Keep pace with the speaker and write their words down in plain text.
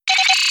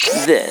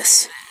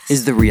This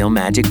is the Real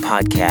Magic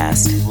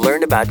Podcast.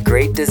 Learn about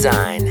great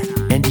design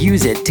and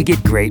use it to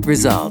get great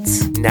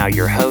results. Now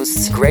your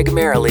hosts, Greg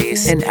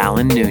Marilis and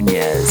Alan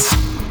Nunez.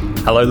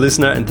 Hello,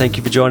 listener, and thank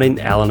you for joining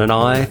Alan and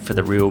I for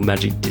the Real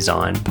Magic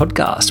Design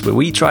Podcast, where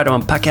we try to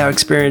unpack our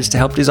experience to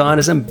help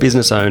designers and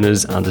business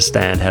owners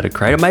understand how to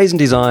create amazing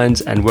designs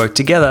and work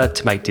together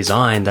to make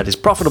design that is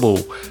profitable.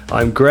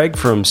 I'm Greg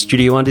from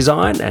Studio One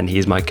Design, and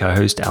here's my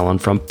co-host Alan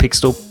from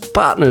Pixel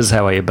Partners.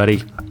 How are you,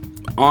 buddy?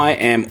 I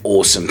am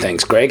awesome,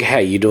 thanks, Greg. How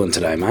are you doing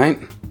today, mate?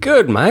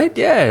 Good, mate.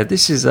 Yeah,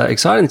 this is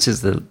exciting. This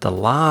is the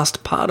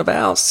last part of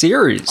our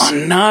series. I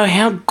know.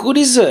 How good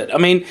is it? I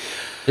mean...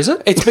 Is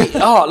it?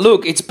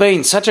 It's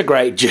been such a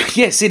great journey.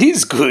 Yes, it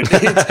is good.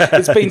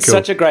 It's been Cool.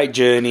 such a great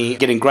journey,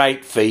 getting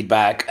great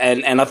feedback,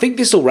 and I think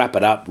this will wrap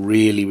it up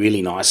really,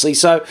 really nicely.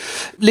 So,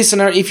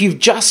 listener, if you've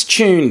just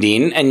tuned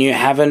in and you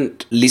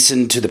haven't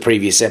listened to the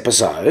previous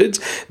episodes,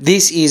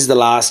 this is the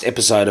last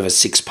episode of a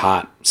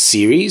 6-part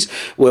series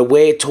where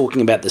we're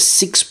talking about the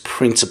 6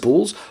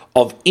 principles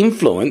of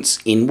influence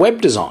in web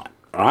design,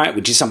 right?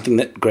 Which is something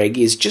that Greg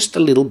is just a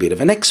little bit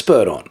of an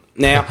expert on.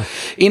 Now,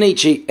 in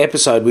each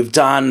episode, we've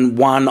done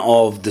one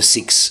of the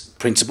 6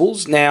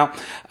 principles. Now,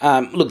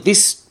 look,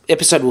 this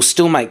episode will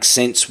still make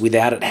sense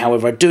without it.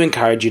 However, I do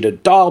encourage you to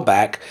dial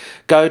back,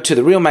 go to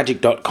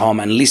therealmagic.com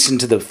and listen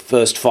to the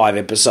first 5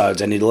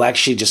 episodes, and it'll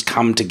actually just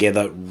come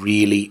together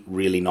really,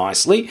 really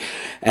nicely.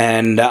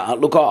 And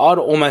look, I'd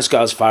almost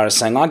go as far as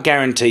saying I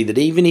guarantee that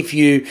even if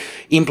you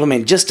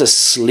implement just a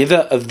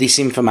sliver of this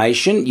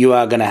information, you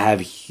are going to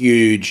have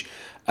huge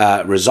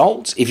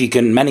results. If you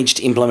can manage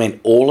to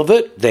implement all of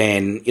it,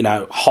 then,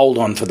 hold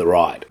on for the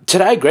ride.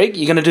 Today, Greg,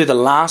 you're going to do the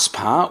last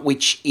part,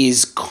 which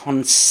is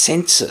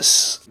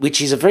consensus, which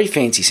is a very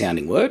fancy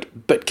sounding word,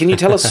 but can you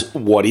tell us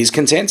what is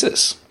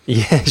consensus?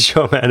 Yeah,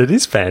 sure, man. It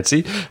is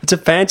fancy. It's a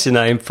fancy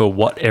name for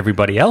what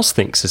everybody else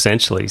thinks,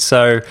 essentially.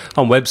 So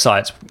on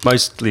websites,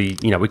 mostly,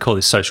 we call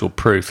this social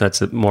proof.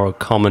 That's a more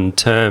common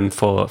term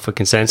for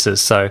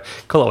consensus. So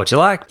call it what you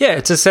like. Yeah,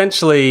 it's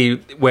essentially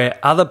where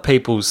other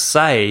people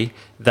say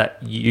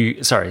that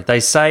they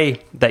say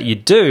that you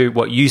do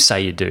what you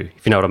say you do,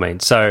 if you know what I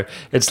mean. So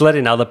it's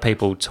letting other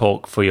people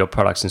talk for your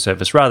products and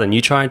service rather than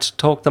you trying to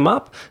talk them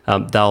up.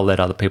 They'll let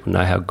other people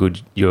know how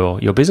good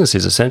your business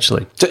is,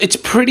 essentially. So it's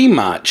pretty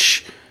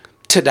much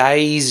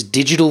today's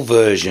digital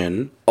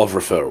version of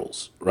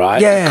referrals, right?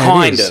 Yeah,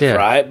 kind of, yeah.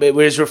 Right? But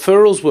whereas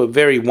referrals were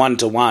very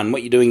one-to-one,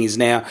 what you're doing is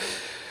now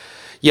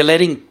you're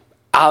letting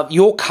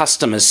your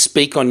customers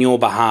speak on your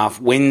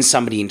behalf when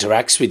somebody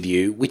interacts with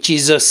you, which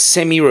is a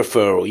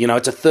semi-referral.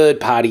 It's a third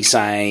party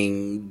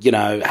saying,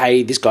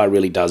 hey, this guy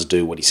really does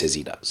do what he says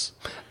he does.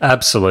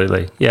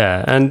 Absolutely,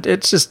 yeah. And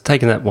it's just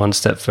taking that one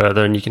step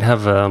further, and you can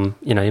have,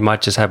 you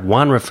might just have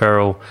one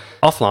referral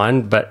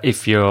offline, but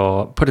if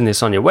you're putting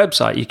this on your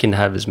website, you can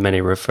have as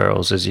many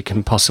referrals as you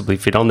can possibly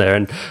fit on there.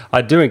 And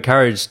I do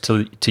encourage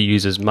to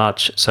use as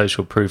much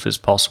social proof as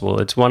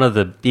possible. It's one of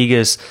the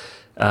biggest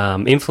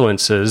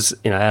influences,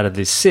 out of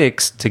this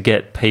 6 to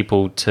get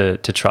people to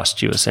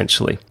trust you,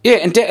 essentially. Yeah,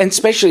 and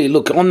especially,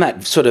 look, on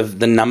that sort of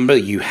the number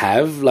you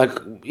have,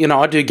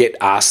 I do get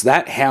asked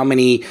that, how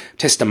many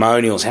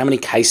testimonials, how many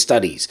case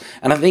studies.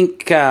 And I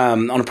think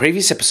on a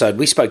previous episode,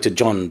 we spoke to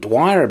John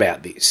Dwyer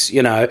about this.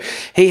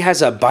 He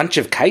has a bunch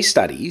of case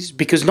studies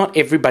because not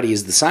everybody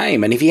is the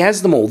same. And if he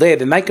has them all there,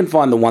 then they can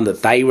find the one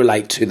that they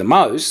relate to the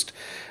most,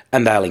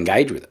 and they'll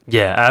engage with it.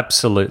 Yeah,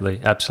 absolutely,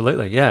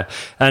 yeah.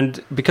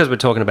 And because we're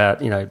talking about,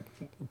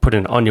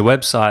 putting it on your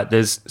website,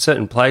 there's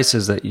certain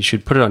places that you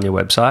should put it on your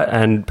website.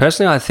 And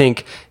personally, I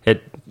think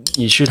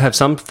you should have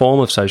some form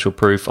of social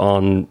proof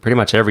on pretty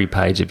much every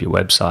page of your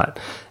website.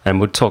 And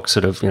we'll talk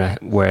sort of,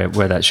 where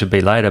that should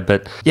be later.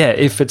 But yeah,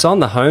 if it's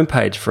on the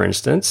homepage, for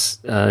instance,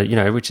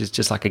 which is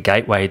just like a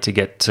gateway to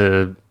get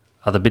to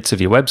other bits of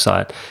your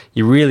website,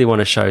 you really want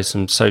to show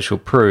some social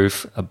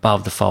proof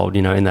above the fold,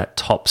 in that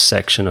top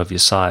section of your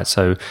site.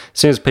 So as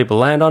soon as people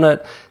land on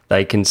it,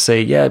 they can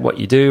see, what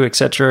you do,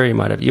 etc. You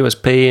might have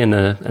USP and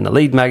a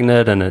lead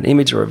magnet and an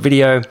image or a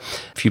video, a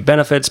few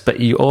benefits, but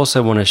you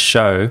also want to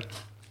show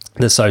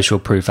the social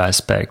proof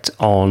aspect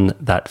on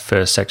that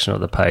first section of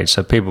the page,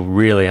 so people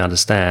really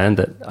understand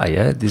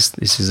that,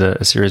 this is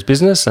a serious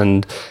business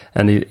and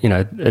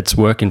it's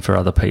working for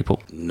other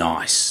people.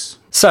 Nice.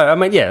 So,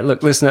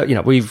 look,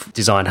 listener, we've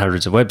designed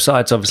hundreds of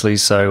websites, obviously.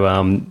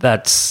 So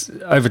that's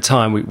over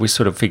time, we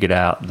sort of figured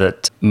out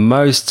that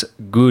most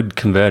good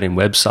converting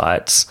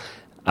websites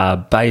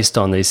based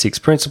on these 6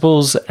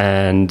 principles,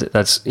 and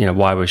that's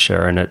why we're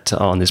sharing it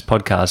on this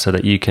podcast so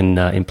that you can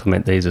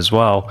implement these as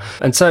well.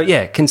 And so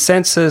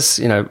consensus,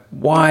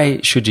 why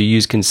should you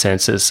use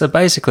consensus? So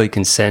basically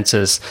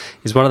consensus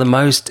is one of the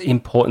most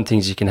important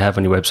things you can have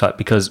on your website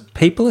because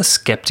people are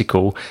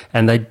skeptical,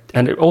 and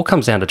it all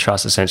comes down to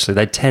trust. Essentially,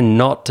 they tend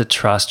not to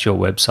trust your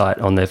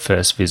website on their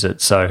first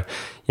visit. So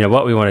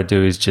what we want to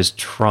do is just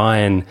try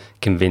and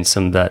convince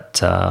them that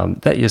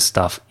that your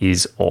stuff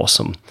is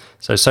awesome.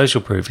 So social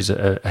proof is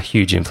a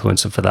huge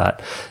influencer for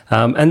that.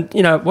 And,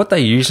 what they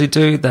usually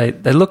do, they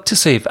look to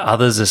see if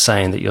others are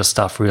saying that your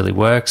stuff really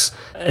works.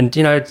 And,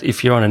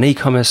 if you're on an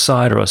e-commerce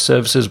site or a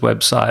services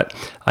website,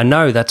 I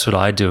know that's what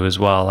I do as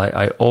well.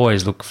 I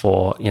always look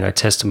for,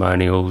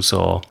 testimonials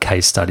or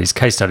case studies.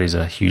 Case studies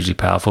are hugely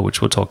powerful, which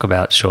we'll talk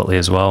about shortly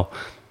as well.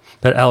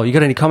 But Al, you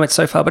got any comments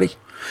so far, buddy?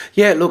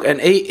 Yeah, look,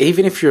 and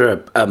even if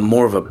you're a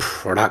more of a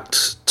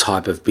product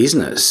type of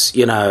business,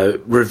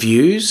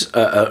 reviews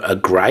are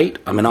great.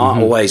 I mean, I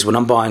always, when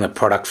I'm buying a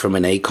product from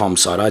an e-com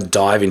site, I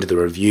dive into the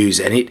reviews,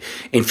 and it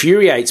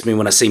infuriates me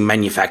when I see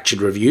manufactured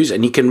reviews,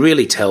 and you can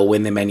really tell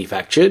when they're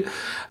manufactured.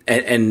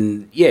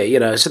 And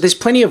so there's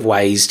plenty of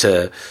ways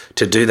to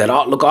do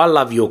that. Look, I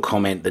love your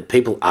comment that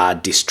people are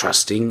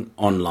distrusting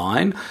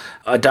online.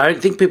 I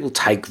don't think people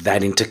take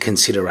that into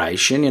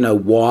consideration.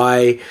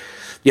 Why...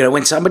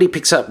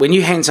 when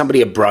you hand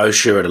somebody a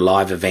brochure at a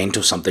live event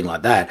or something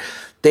like that,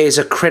 there's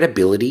a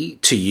credibility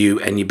to you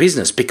and your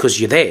business because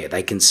you're there.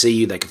 They can see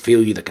you, they can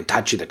feel you, they can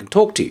touch you, they can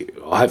talk to you.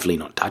 Or hopefully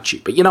not touch you,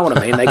 but you know what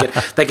I mean?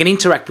 They can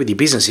interact with your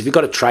business. If you've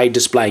got a trade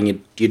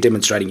displaying, you're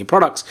demonstrating your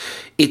products,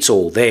 it's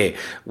all there.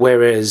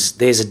 Whereas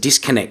there's a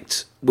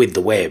disconnect with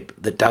the web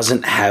that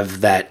doesn't have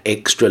that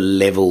extra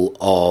level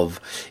of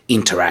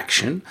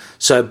interaction.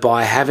 So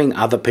by having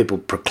other people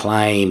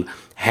proclaim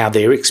how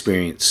their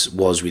experience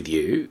was with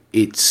you,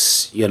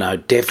 it's,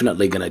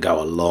 definitely going to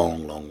go a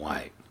long, long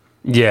way.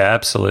 Yeah,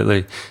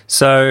 absolutely.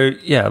 So,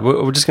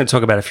 we're just going to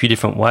talk about a few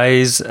different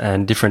ways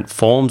and different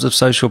forms of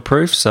social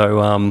proof. So,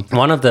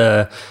 one of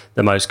the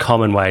most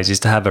common ways is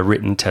to have a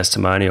written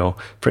testimonial,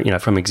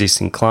 from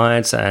existing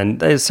clients, and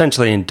they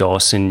essentially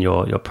endorse in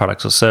your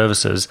products or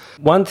services.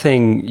 One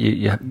thing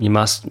you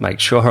must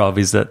make sure of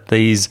is that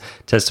these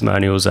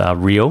testimonials are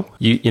real.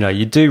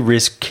 You do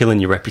risk killing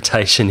your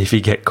reputation if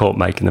you get caught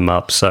making them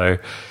up. So,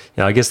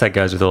 I guess that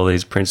goes with all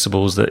these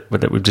principles that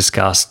we've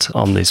discussed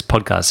on this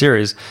podcast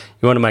series.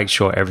 You want to make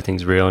sure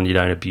everything's real and you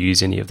don't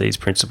abuse any of these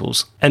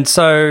principles. And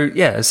so,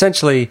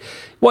 essentially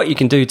what you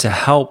can do to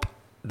help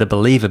the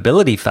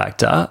believability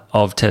factor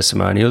of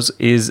testimonials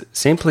is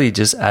simply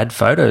just add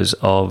photos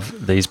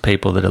of these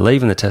people that are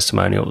leaving the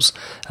testimonials.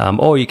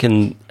 Or you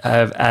can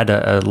add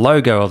a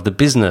logo of the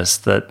business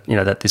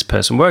that this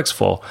person works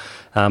for.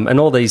 And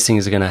all these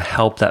things are going to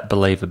help that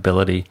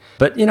believability.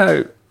 But,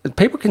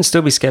 people can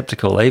still be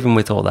skeptical even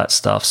with all that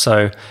stuff.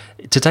 So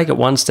to take it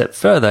one step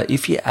further,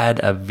 if you add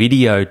a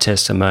video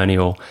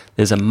testimonial,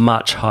 there's a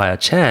much higher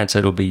chance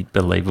it'll be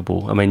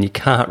believable. I mean, you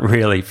can't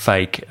really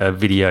fake a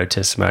video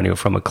testimonial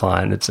from a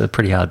client. It's a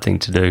pretty hard thing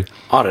to do.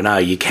 I don't know,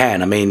 you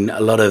can. I mean, a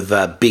lot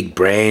of big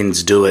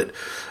brands do it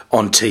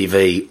on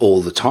TV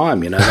all the time.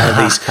 They have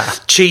these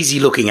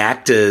cheesy-looking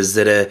actors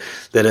that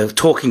are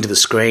talking to the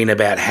screen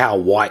about how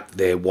white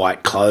their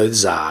white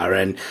clothes are,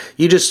 and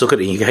you just look at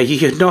it and you go,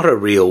 "You're not a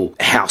real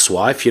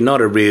housewife. You're not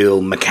a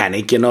real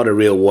mechanic. You're not a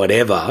real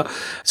whatever."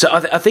 So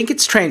I think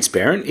it's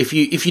transparent. If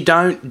you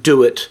don't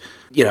do it,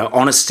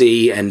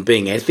 honesty and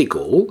being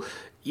ethical,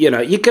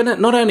 you're gonna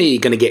not only are you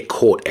gonna get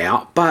caught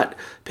out, but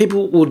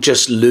people will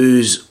just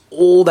lose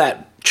all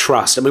that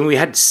trust. I mean, we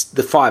had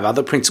the 5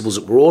 other principles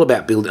that were all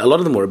about building. A lot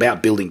of them were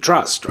about building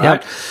trust,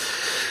 right? Yep.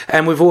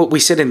 And we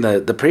said in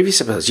the previous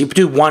episodes, you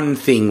do one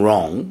thing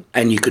wrong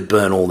and you could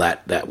burn all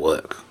that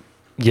work.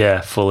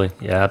 Yeah, fully.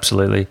 Yeah,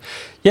 absolutely.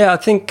 Yeah, I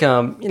think,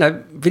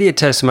 video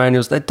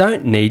testimonials, they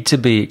don't need to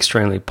be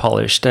extremely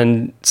polished,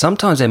 and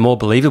sometimes they're more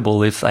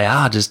believable if they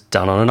are just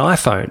done on an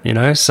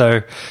iPhone,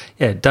 So,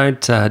 yeah, don't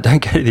go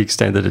to the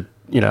extent that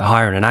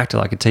hiring an actor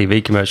like a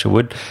TV commercial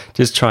would.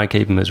 Just try and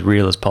keep them as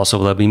real as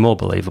possible. They'll be more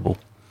believable.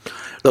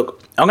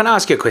 Look, I'm going to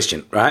ask you a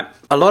question, right?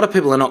 A lot of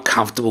people are not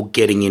comfortable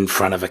getting in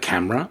front of a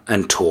camera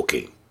and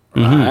talking,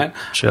 right?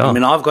 Sure. I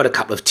mean, I've got a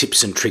couple of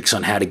tips and tricks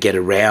on how to get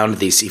around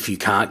this if you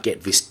can't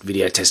get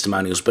video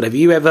testimonials. But have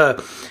you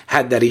ever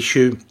had that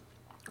issue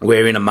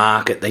where in a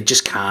market they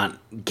just can't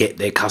get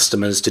their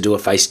customers to do a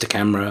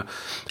face-to-camera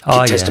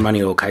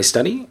testimonial or case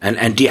study?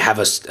 And do you have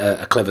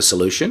a clever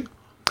solution?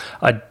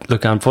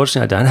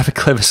 Unfortunately, I don't have a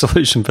clever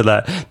solution for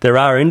that. There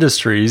are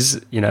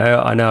industries,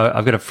 I know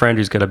I've got a friend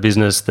who's got a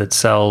business that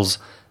sells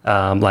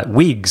like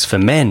wigs for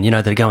men,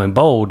 that are going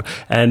bald,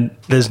 and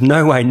there's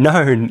no way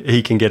known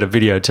he can get a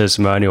video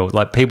testimonial.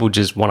 Like, people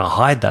just want to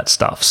hide that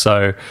stuff.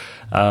 So,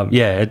 I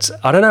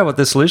don't know what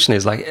the solution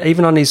is. Like,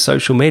 even on his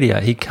social media,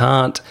 he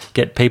can't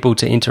get people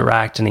to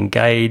interact and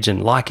engage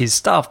and like his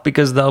stuff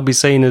because they'll be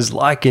seen as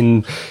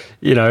liking,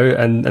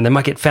 and they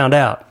might get found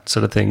out,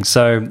 sort of thing.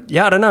 So,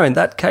 I don't know. In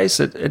that case,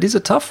 it is a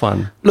tough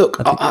one. Look,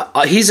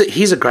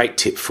 here's a great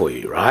tip for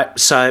you, right?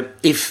 So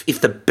if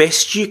the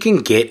best you can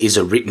get is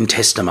a written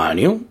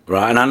testimonial,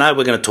 right? And I know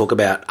we're going to talk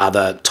about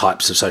other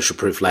types of social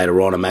proof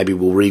later on, and maybe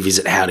we'll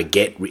revisit how to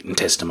get written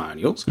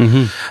testimonials.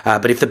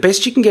 But if the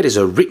best you can get is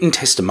a written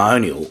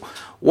testimonial,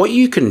 what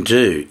you can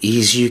do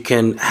is you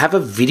can have a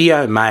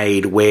video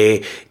made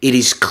where it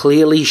is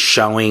clearly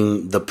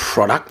showing the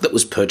product that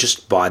was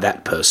purchased by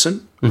that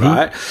person,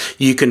 right?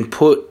 You can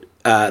put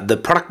the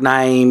product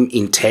name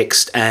in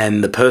text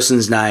and the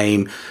person's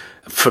name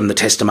from the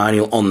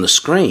testimonial on the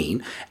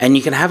screen, and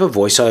you can have a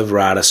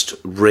voiceover artist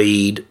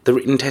read the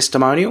written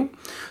testimonial.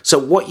 So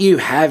what you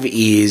have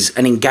is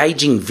an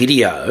engaging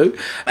video,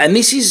 and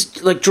this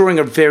is like drawing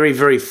a very,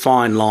 very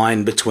fine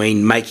line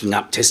between making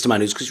up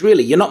testimonials, because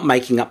really you're not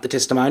making up the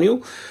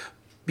testimonial,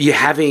 you're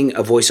having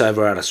a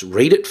voiceover artist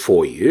read it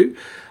for you.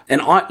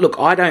 And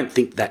I don't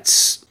think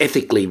that's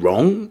ethically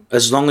wrong,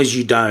 as long as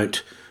you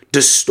don't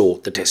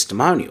distort the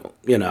testimonial,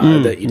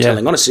 that you're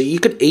telling honestly. You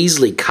could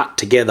easily cut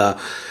together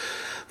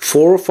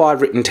 4 or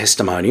 5 written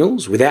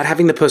testimonials without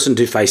having the person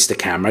do face the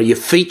camera. You're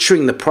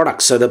featuring the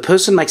product, so the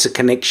person makes a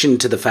connection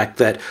to the fact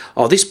that,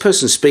 this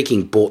person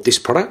speaking bought this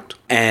product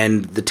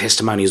and the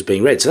testimonial is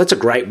being read. So that's a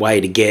great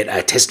way to get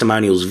a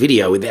testimonials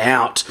video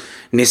without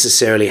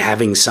necessarily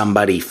having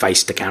somebody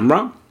face the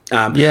camera.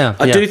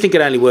 I do think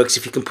it only works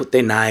if you can put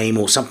their name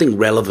or something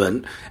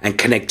relevant and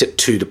connect it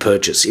to the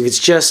purchase. If it's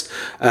just,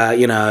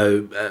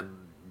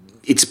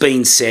 it's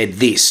been said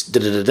this,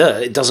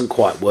 it doesn't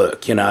quite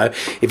work,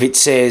 If it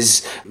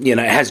says, it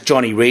has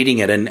Johnny reading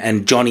it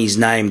and Johnny's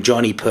name,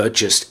 Johnny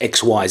purchased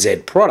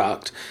XYZ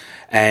product,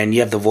 and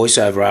you have the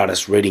voiceover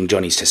artist reading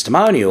Johnny's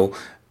testimonial,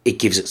 it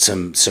gives it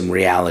some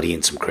reality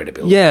and some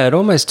credibility. Yeah, it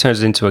almost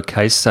turns into a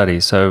case study.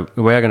 So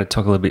we are going to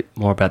talk a little bit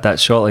more about that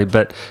shortly.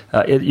 But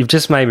you've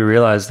just made me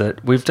realise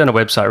that we've done a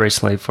website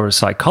recently for a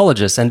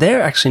psychologist, and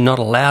they're actually not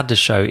allowed to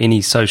show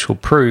any social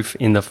proof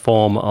in the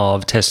form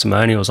of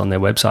testimonials on their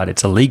website.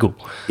 It's illegal.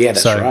 Yeah,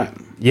 that's right.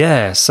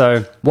 Yeah,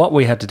 so what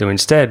we had to do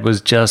instead was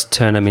just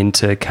turn them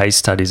into case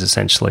studies,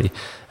 essentially.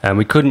 And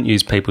we couldn't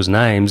use people's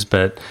names,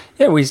 but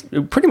we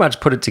pretty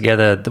much put it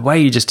together the way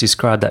you just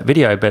described that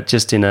video, but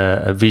just in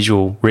a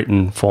visual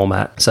written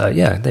format. So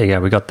there you go,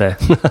 we got there.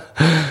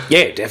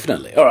 Yeah,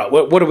 definitely. All right,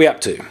 what are we up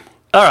to?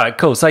 All right,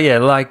 cool. So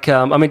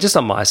just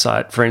on my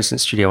site, for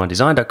instance,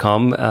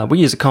 studio1design.com, we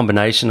use a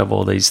combination of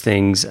all these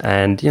things,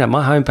 and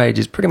my homepage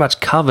is pretty much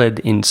covered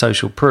in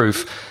social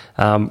proof.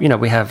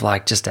 We have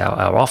like just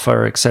our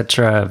offer,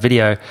 etc.,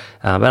 video.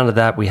 Under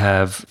that, we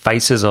have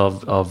faces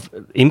of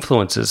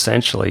influencers,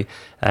 essentially.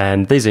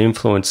 And these are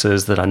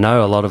influencers that I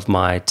know a lot of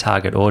my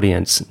target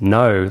audience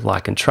know,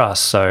 like, and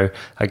trust. So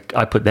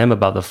I put them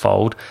above the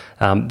fold.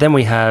 Then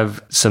we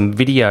have some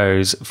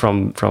videos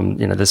from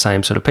the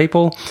same sort of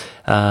people,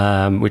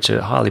 which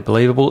are highly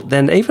believable.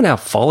 Then even our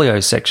folio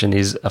section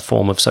is a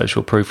form of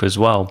social proof as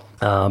well,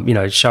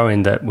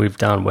 showing that we've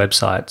done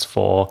websites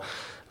for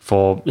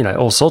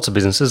all sorts of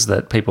businesses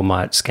that people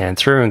might scan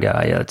through and go,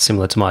 it's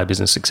similar to my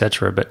business,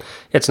 etc. But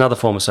it's another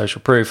form of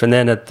social proof. And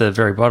then at the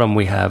very bottom,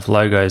 we have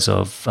logos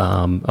of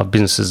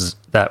businesses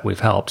that we've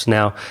helped.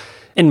 Now,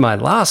 in my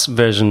last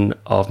version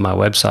of my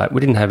website, we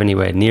didn't have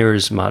anywhere near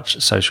as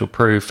much social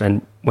proof.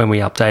 And when we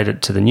update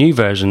it to the new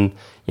version,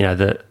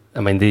 the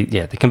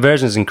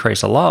conversions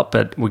increase a lot,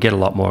 but we get a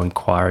lot more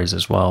inquiries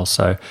as well.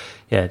 So,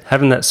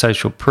 having that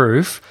social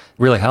proof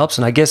really helps.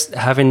 And I guess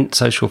having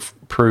social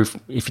proof,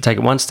 if you take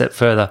it one step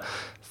further,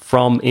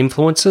 from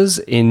influencers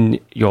in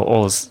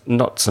or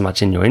not so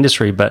much in your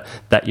industry, but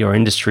that your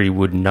industry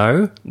would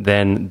know,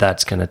 then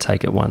that's going to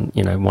take it one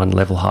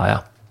level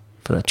higher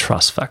for the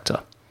trust factor.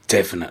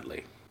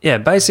 Definitely. Yeah,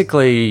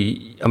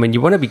 basically,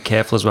 you want to be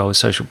careful as well with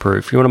social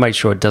proof. You want to make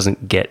sure it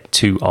doesn't get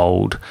too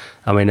old.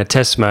 A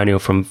testimonial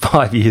from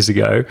 5 years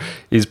ago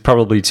is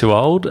probably too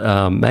old,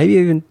 maybe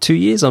even 2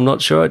 years. I'm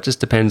not sure. It just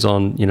depends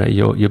on,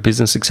 your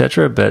business,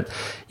 etc. But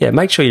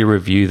make sure you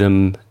review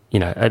them,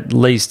 at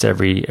least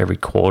every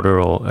quarter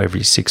or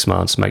every 6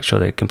 months. Make sure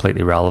they're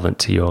completely relevant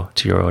to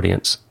your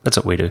audience. That's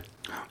what we do.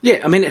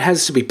 Yeah, it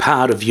has to be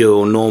part of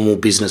your normal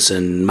business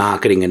and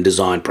marketing and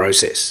design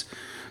process.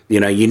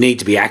 You need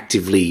to be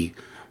actively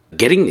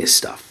getting this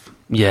stuff.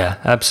 Yeah,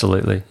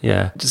 absolutely.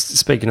 Yeah. Just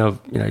speaking of,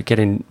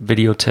 getting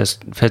video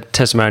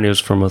testimonials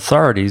from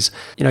authorities,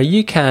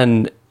 you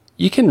can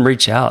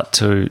reach out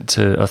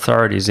to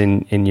authorities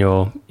in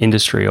your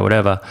industry or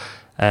whatever,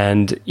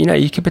 and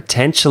you could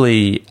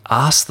potentially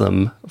ask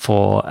them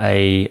for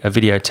a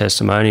video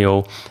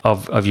testimonial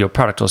of your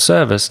product or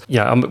service.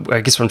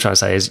 I guess what I'm trying to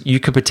say is you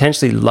could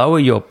potentially lower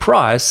your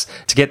price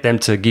to get them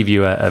to give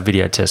you a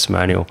video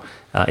testimonial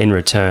in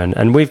return.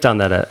 And we've done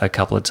that a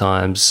couple of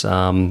times.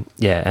 And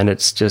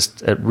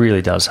it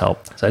really does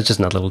help. So it's just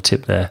another little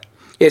tip there.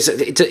 Yes,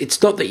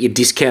 it's not that you're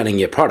discounting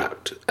your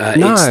product.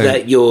 No, it's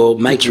that you're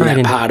making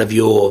that part of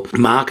your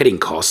marketing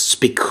costs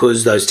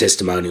because those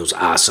testimonials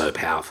are so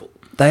powerful.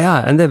 They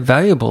are, and they're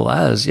valuable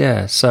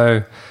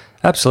So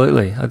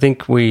absolutely. I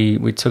think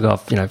we took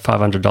off,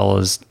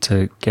 $500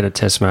 to get a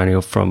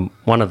testimonial from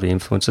one of the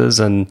influencers.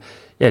 And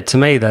to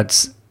me,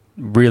 that's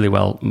really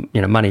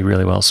money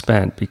really well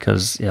spent,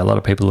 because a lot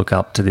of people look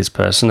up to this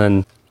person.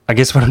 And I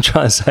guess what I'm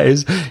trying to say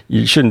is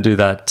you shouldn't do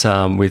that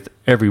with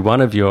every one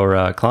of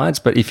your clients,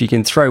 but if you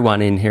can throw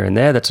one in here and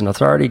there that's an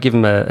authority, give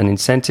them an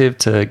incentive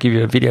to give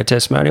you a video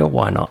testimonial,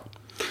 why not?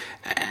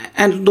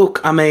 And look,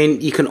 I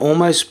mean, you can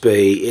almost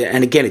be,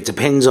 and again, it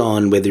depends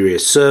on whether you're a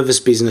service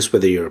business,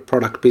 whether you're a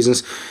product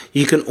business,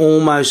 you can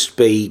almost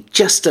be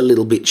just a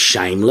little bit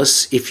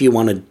shameless if you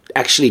want to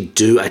actually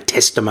do a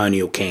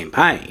testimonial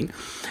campaign,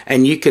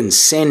 and you can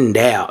send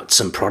out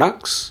some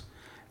products.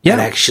 Yeah.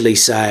 And actually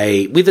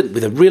say, with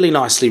a really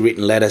nicely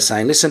written letter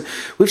saying, listen,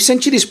 we've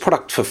sent you this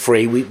product for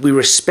free. We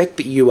respect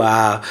that you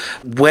are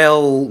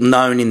well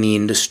known in the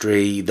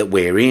industry that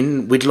we're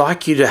in. We'd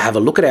like you to have a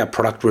look at our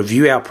product,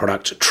 review our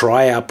product,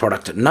 try our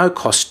product at no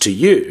cost to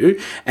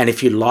you. And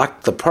if you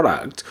like the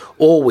product,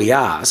 all we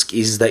ask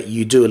is that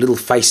you do a little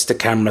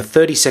face-to-camera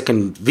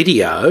 30-second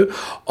video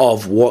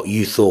of what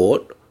you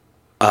thought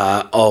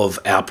of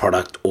our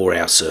product or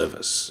our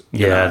service.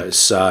 You know?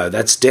 So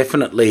that's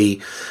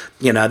definitely,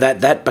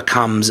 that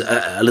becomes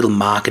a little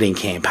marketing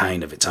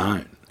campaign of its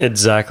own.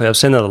 Exactly. I've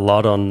seen that a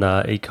lot on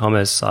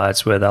e-commerce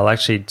sites where they'll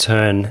actually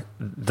turn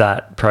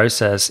that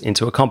process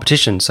into a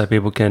competition so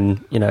people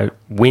can,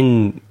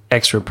 win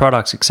extra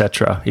products,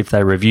 etc., if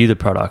they review the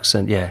products.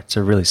 And it's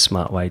a really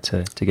smart way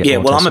to get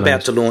more well, I'm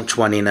about to launch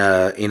one in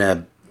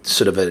a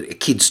sort of a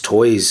kids'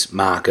 toys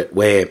market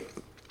where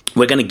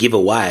we're going to give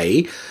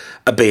away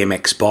a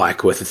BMX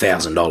bike worth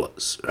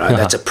 $1,000, right?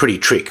 That's a pretty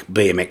trick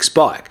BMX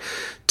bike.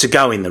 To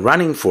go in the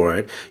running for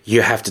it,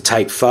 you have to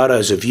take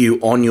photos of you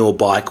on your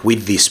bike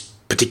with this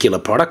particular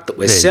product that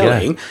we're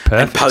selling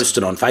and post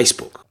it on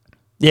Facebook.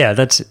 Yeah,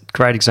 that's a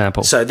great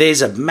example. So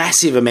there's a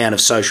massive amount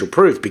of social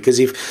proof, because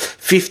if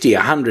 50,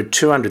 100,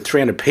 200,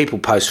 300 people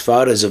post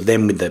photos of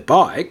them with their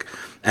bike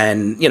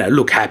and,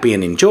 look happy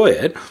and enjoy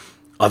it,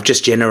 I've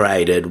just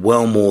generated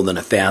well more than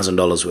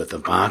 $1,000 worth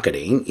of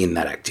marketing in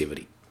that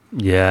activity.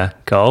 Yeah,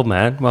 gold,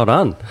 man. Well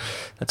done.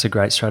 That's a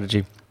great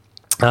strategy.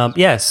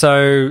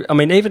 So, I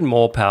mean, even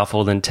more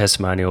powerful than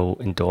testimonial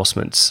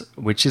endorsements,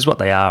 which is what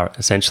they are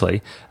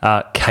essentially,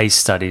 case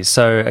studies.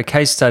 So a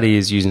case study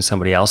is using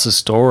somebody else's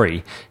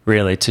story,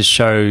 really, to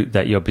show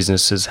that your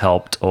business has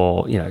helped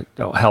or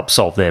help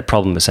solve their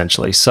problem,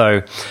 essentially.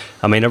 So,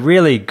 I mean, a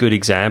really good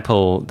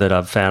example that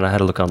I've found, I had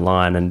a look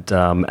online, and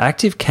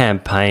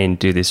ActiveCampaign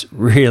do this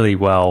really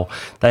well.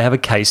 They have a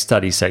case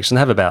study section. They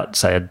have about,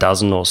 say, a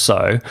dozen or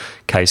so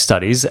case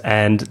studies,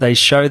 and they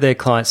show their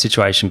client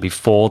situation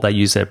before they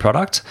use their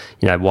product,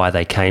 why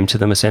they came to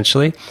them,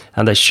 essentially.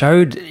 And they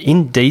showed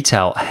in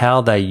detail how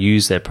they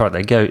use their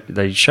product.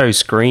 They show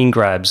screen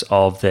grabs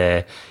of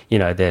their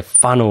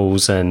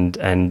funnels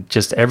and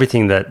just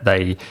everything that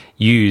they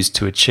use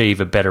to achieve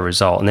a better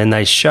result. And then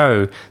they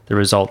show the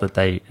result that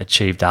they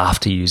achieved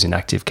after using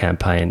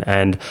ActiveCampaign.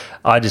 And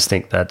I just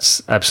think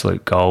that's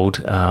absolute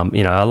gold.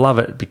 I love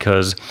it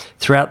because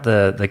throughout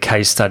the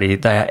case study,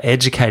 they are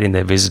educating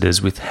their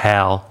visitors with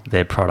how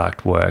their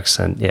product works.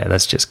 And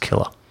that's just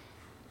killer.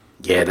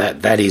 Yeah,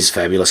 that is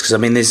fabulous. Because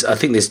I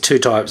think there's two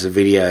types of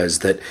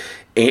videos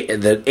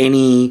that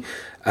any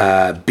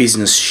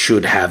business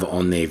should have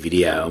on their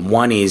video. And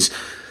one is,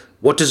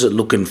 what does it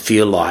look and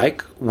feel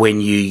like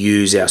when you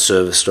use our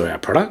service or our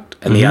product?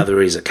 And the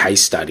other is a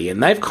case study.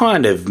 And they've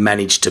kind of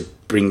managed to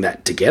bring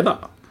that together.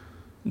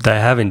 They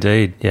have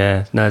indeed,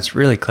 yeah. No, it's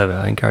really clever.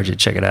 I encourage you to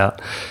check it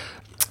out.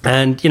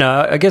 And,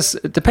 I guess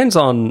it depends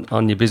on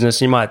your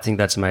business. You might think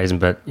that's amazing,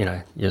 but,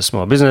 you're a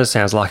small business.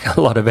 Sounds like a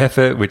lot of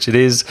effort, which it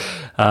is.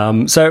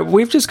 So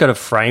we've just got a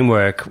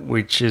framework,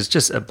 which is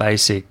just a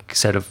basic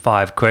set of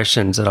 5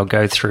 questions that I'll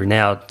go through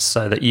now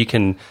so that you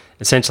can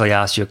essentially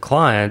ask your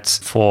clients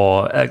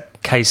for a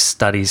case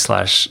study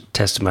 /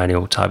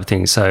 testimonial type of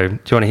thing. So do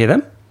you want to hear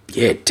them?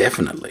 Yeah,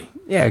 definitely.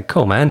 Yeah,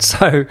 cool, man.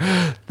 So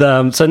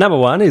number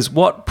 1 is,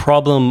 what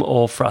problem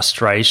or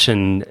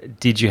frustration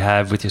did you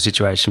have with your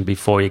situation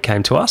before you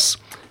came to us?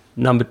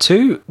 Number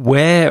 2,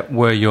 what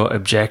were your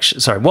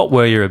objections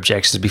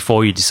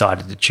before you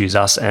decided to choose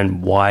us,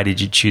 and why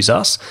did you choose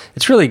us?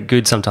 It's really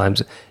good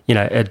sometimes,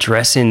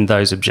 addressing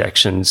those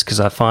objections, because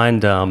I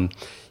find,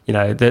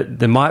 that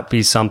there might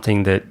be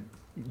something that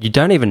you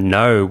don't even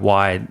know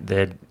why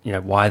they're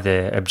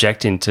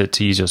objecting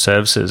to use your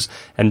services.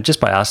 And just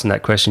by asking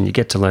that question, you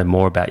get to learn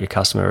more about your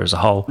customer as a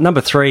whole.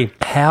 Number 3,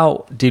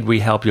 how did we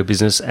help your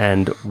business,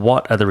 and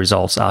what are the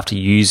results after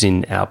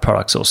using our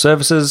products or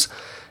services?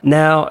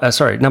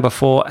 Number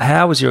 4,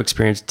 how was your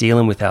experience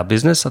dealing with our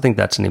business? I think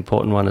that's an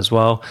important one as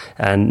well.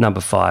 And number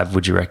 5,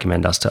 would you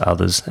recommend us to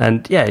others?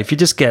 And if you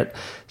just get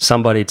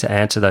somebody to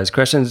answer those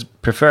questions,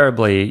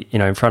 preferably,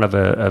 in front of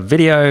a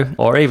video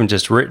or even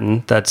just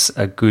written, that's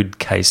a good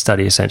case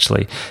study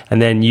essentially.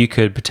 And then you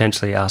could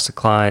potentially ask the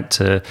client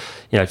to,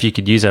 if you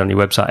could use it on your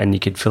website, and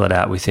you could fill it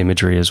out with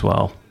imagery as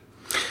well.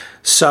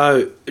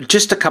 So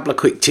just a couple of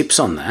quick tips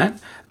on that.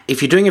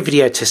 If you're doing a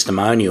video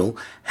testimonial,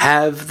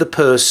 have the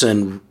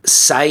person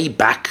say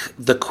back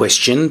the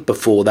question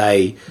before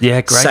they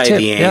say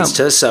the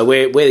answer. Yeah. So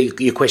where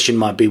your question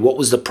might be, what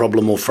was the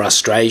problem or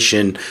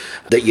frustration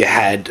that you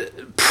had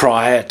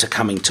prior to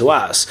coming to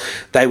us,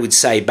 they would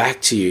say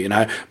back to you,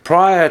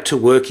 prior to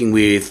working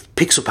with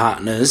Pixel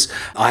Partners,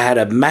 I had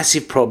a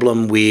massive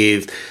problem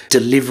with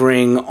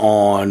delivering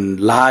on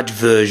large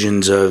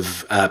versions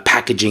of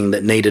packaging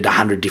that needed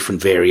 100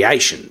 different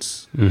variations.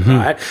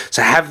 Right?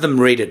 So have them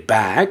read it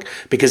back,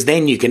 because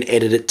then you can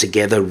edit it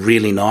together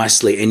really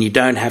nicely, and you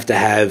don't have to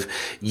have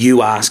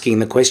you asking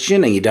the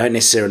question, and you don't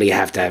necessarily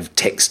have to have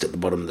text at the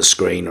bottom of the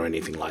screen or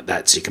anything like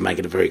that. So you can make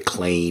it a very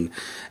clean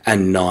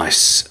and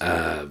nice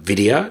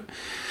video.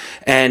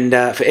 And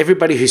for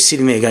everybody who's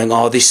sitting there going,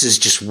 oh, this is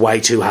just way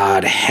too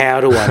hard,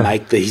 how do I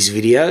make these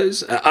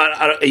videos?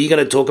 Are you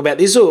going to talk about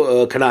this,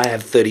 or can I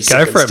have 30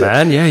 seconds? Go for it,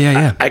 man.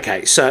 Yeah.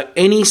 Okay, so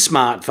any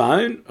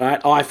smartphone,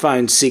 right,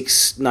 iPhone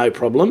 6, no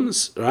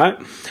problems, right?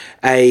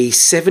 A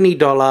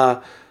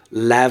 $70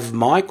 lav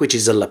mic, which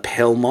is a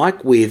lapel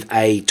mic with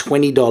a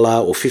 $20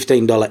 or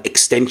 $15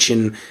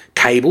 extension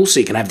cable, so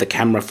you can have the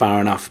camera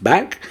far enough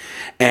back.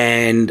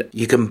 And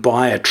you can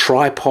buy a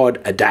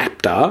tripod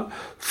adapter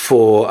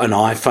for an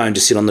iPhone to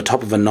sit on the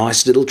top of a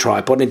nice little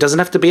tripod. And it doesn't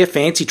have to be a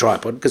fancy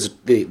tripod, because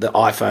the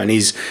iPhone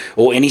is,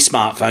 or any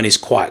smartphone is,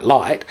 quite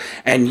light.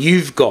 And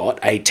you've got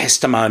a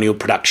testimonial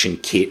production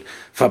kit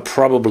for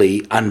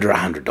probably under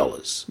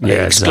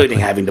 $100, excluding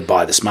having to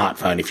buy the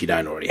smartphone if you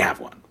don't already have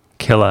one.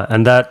 Killer.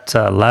 And that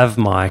lav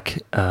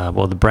mic,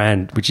 the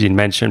brand, which you didn't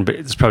mention, but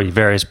there's probably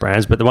various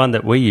brands, but the one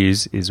that we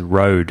use is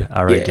Rode,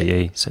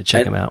 R-O-D-E, so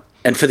check them out.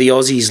 And for the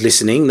Aussies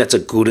listening, that's a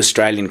good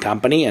Australian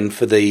company. And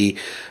for the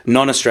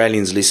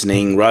non-Australians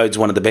listening, Rode's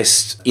one of the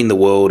best in the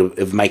world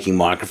of making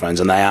microphones,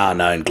 and they are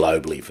known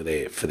globally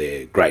for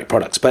their great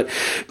products. But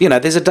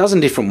there's a dozen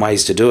different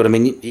ways to do it. I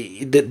mean,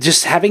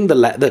 just having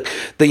the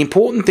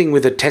important thing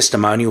with a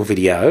testimonial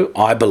video,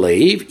 I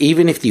believe,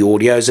 even if the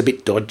audio's a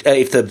bit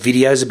if the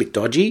video's a bit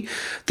dodgy,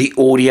 the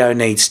audio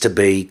needs to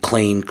be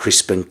clean,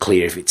 crisp, and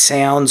clear. If it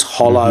sounds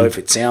hollow, if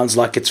it sounds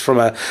like it's from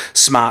a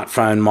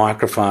smartphone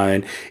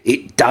microphone,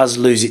 it does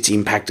lose its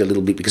impact a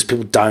little bit, because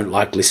people don't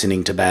like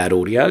listening to bad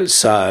audio.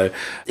 So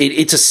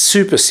it's a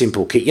super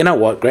simple kit. You know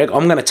what, Greg?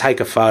 I'm going to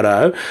take a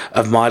photo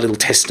of my little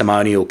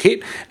testimonial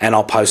kit, and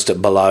I'll post it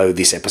below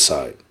this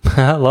episode.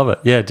 I love it.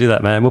 Yeah, do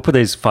that, man. We'll put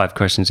these 5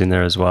 questions in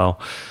there as well.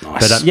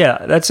 Nice.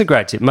 But that's a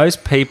great tip.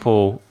 Most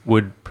people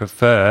would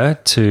prefer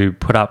to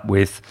put up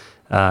with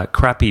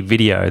crappy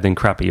video than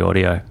crappy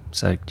audio.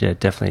 So, yeah,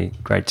 definitely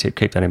great tip.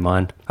 Keep that in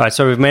mind. All right,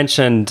 so we've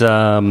mentioned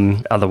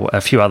a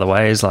few other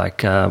ways,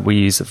 like we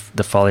use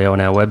the folio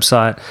on our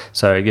website.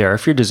 So, yeah,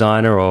 if you're a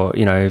designer, or,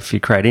 if you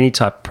create any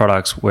type of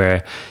products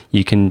where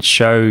you can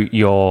show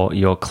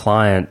your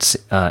clients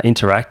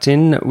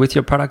interacting with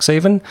your products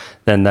even,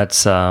 then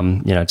that's,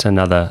 it's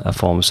another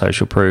form of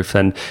social proof.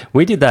 And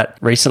we did that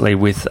recently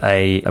with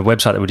a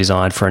website that we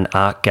designed for an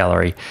art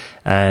gallery,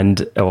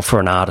 or for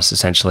an artist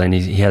essentially, and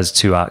he has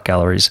 2 art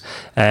galleries.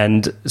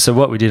 And so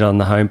what we did on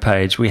the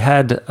homepage, we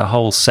had a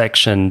whole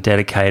section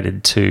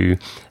dedicated to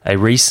a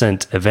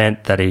recent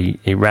event that he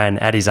ran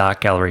at his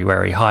art gallery,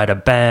 where he hired a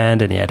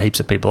band and he had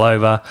heaps of people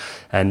over,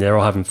 and they're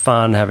all having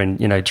fun, having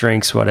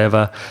drinks,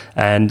 whatever.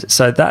 And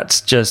so that's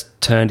just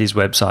turned his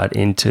website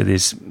into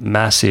this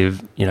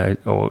massive,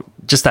 or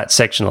just that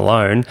section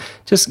alone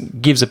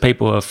just gives the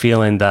people a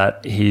feeling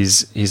that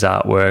his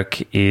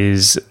artwork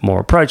is more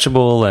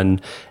approachable,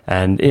 and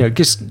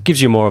just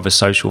gives you more of a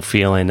social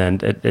feeling,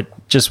 and it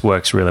just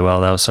works really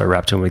well. They were so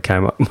rapt when we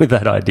came up with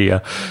that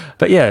idea.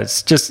 But yeah,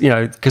 it's just,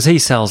 because he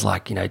sells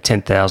like,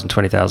 $10,000,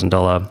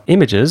 $20,000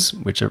 images,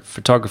 which are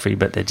photography,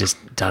 but they're just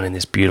done in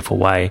this beautiful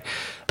way.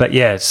 But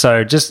yeah,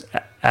 so just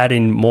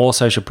adding more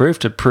social proof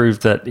to prove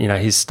that,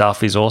 his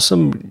stuff is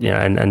awesome,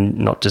 and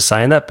not just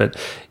saying that, but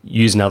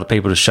using other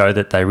people to show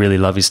that they really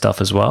love his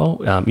stuff as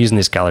well. Using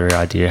this gallery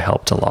idea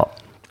helped a lot.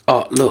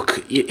 Oh,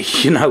 look,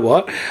 you know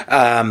what?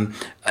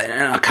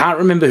 I can't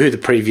remember who the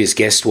previous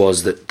guest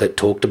was that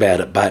talked about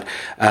it, but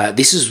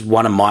this is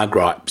one of my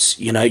gripes.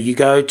 You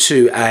go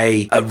to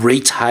a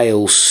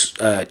retail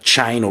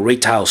chain or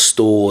retail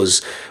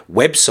store's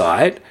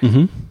website,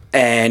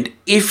 and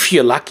if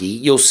you're lucky,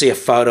 you'll see a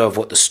photo of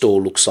what the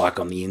store looks like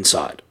on the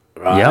inside.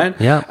 Right?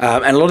 Yeah.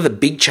 And a lot of the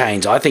big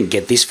chains, I think,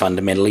 get this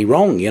fundamentally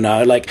wrong.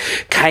 Like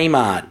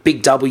Kmart,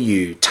 Big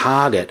W,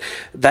 Target,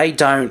 they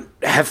don't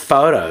have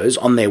photos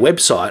on their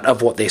website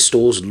of what their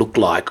stores look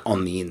like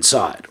on the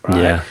inside.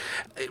 Right? Yeah.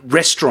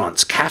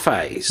 Restaurants,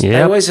 cafes,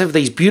 they always have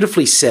these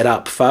beautifully set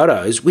up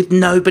photos with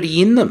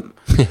nobody in them.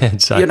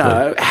 Exactly.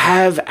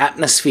 Have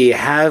atmosphere,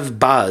 have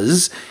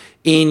buzz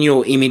in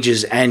your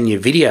images and your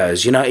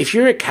videos. If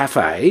you're a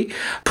cafe,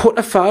 put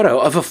a photo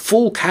of a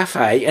full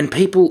cafe and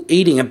people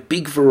eating a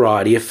big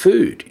variety of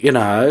food,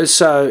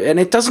 and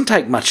it doesn't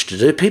take much to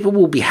do. People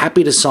will be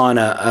happy to sign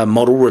a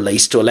model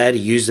release to allow you to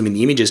use them in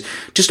the images.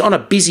 Just on a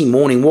busy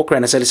morning, walk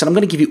around and say, listen, I'm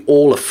going to give you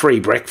all a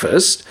free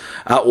breakfast,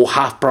 or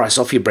half price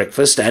off your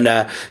breakfast, and,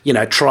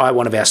 try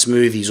one of our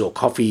smoothies or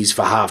coffees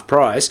for half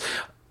price.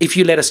 If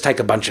you let us take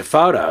a bunch of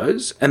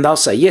photos, and they'll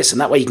say yes,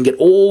 and that way you can get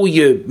all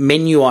your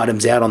menu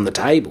items out on the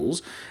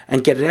tables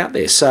and get it out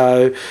there.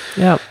 So,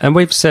 yeah, and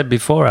we've said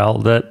before, Al,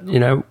 that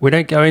we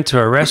don't go into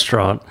a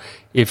restaurant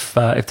if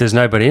there's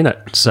nobody in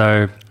it.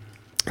 So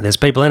there's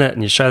people in it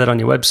and you show that on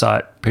your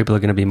website, people are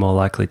going to be more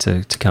likely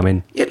to come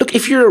in. Yeah, look,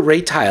 if you're a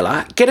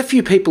retailer, get a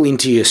few people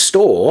into your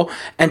store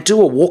and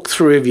do a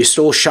walkthrough of your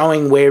store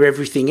showing where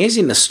everything is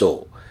in the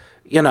store.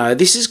 You know,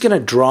 this is going to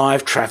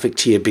drive traffic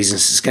to your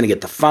business. It's going to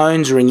get the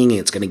phones ringing.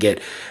 It's going to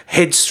get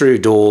heads through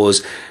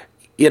doors.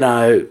 You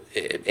know,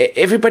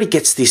 everybody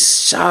gets this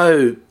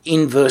so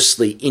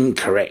inversely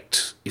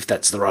incorrect, if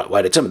that's the right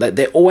way to tell them.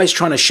 They're always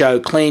trying to show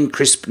clean,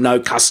 crisp, no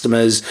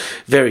customers,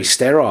 very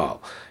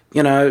sterile.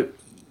 You know,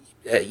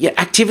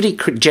 activity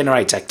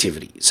generates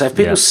activity. So if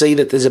people see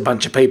that there's a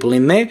bunch of people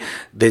in there,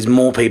 there's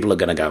more people are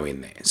going to go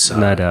in there. So.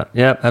 No doubt.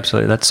 Yeah,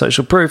 absolutely. That's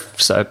social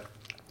proof. So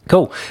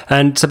cool.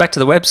 And so back to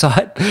the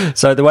website.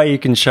 So the way you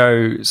can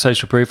show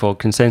social proof or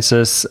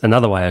consensus,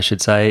 another way I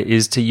should say,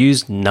 is to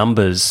use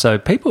numbers. So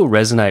people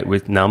resonate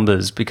with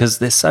numbers because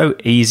they're so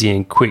easy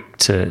and quick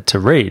to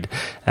read.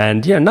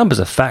 And, you know, numbers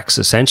are facts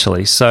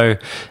essentially. So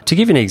to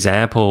give you an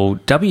example,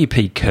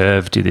 WP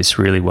Curve do this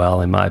really well,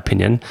 in my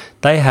opinion.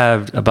 They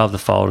have above the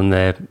fold on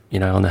their, you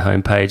know, on their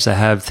homepage, they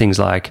have things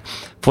like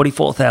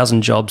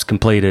 44,000 jobs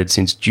completed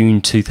since June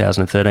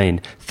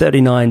 2013,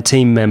 39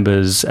 team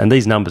members, and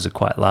these numbers are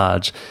quite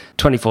large,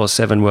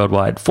 24/7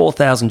 worldwide,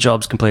 4,000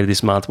 jobs completed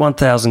this month,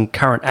 1,000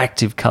 current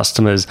active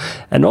customers,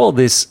 and all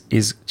this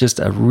is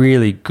just a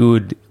really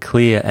good,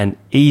 clear, and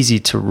easy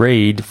to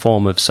read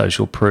form of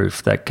social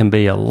proof that can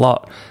be a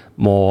lot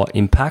more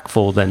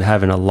impactful than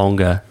having a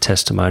longer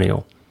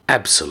testimonial.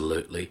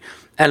 Absolutely.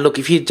 And look,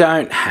 if you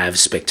don't have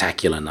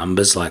spectacular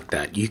numbers like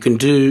that, you can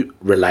do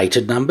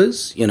related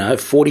numbers. You know,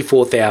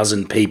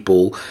 44,000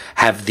 people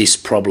have this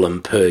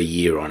problem per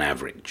year on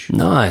average.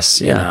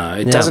 Nice, yeah. You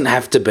know, it doesn't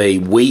have to be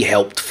we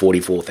helped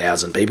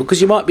 44,000 people, because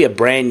you might be a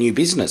brand new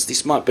business.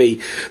 This might be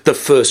the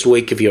first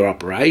week of your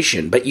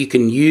operation, but you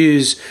can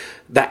use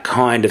that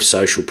kind of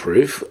social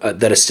proof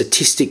that are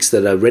statistics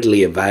that are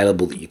readily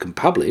available that you can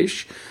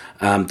publish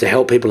to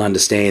help people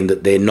understand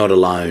that they're not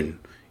alone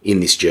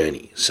in this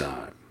journey. So...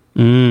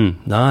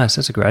 Nice.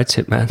 That's a great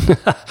tip, man.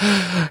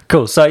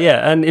 Cool. So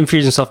yeah, and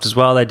Infusionsoft as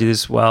well, they do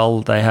this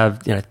well. They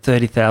have, you know,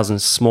 30,000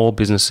 small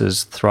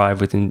businesses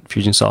thrive with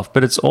Infusionsoft,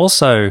 but it's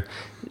also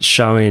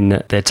showing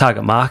their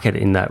target market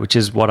in that, which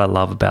is what I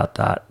love about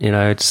that. You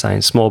know, it's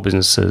saying small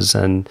businesses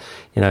and,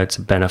 you know, it's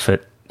a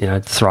benefit, you know,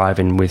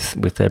 thriving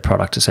with their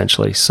product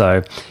essentially.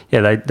 So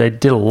yeah, they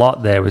did a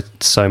lot there with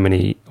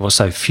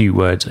so few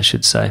words, I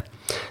should say.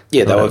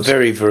 Yeah, they were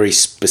very, very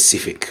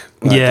specific.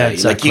 Yeah,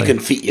 exactly. Like you can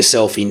fit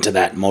yourself into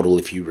that model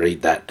if you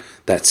read that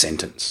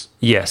sentence.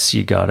 Yes,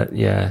 you got it.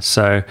 Yeah.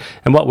 So,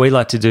 and what we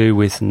like to do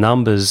with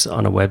numbers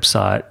on a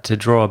website to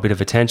draw a bit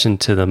of attention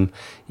to them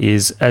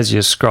is, as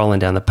you're scrolling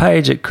down the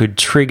page, it could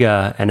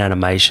trigger an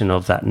animation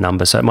of that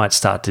number. So it might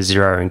start to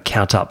 0 and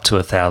count up to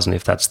 1,000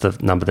 if that's the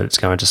number that it's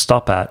going to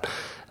stop at.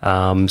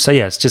 So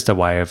yeah, it's just a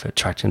way of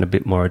attracting a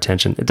bit more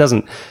attention. It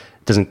doesn't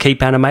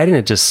keep animating,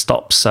 it just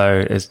stops.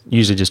 So it's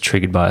usually just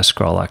triggered by a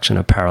scroll action,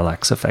 a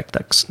parallax effect,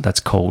 that's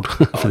called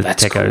for the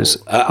techos.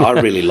 Cool. I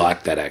really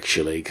like that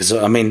actually, because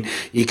I mean,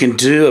 you can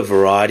do a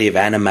variety of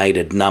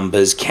animated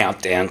numbers,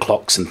 countdown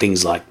clocks and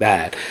things like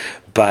that,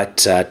 but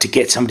to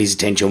get somebody's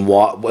attention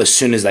as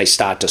soon as they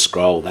start to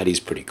scroll, that is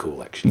pretty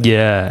cool actually.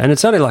 Yeah, and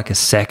it's only like a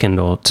second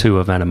or two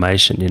of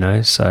animation, you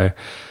know, so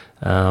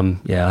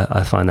yeah,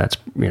 I find that's,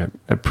 you know,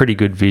 a pretty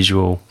good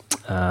visual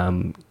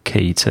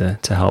key to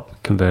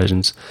help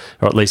conversions,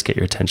 or at least get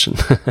your attention.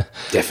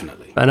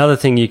 Definitely. Another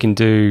thing you can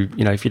do,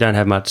 you know, if you don't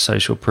have much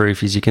social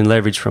proof, is you can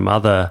leverage from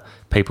other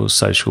people's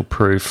social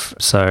proof.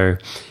 So,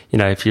 you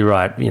know, if you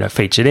write, you know,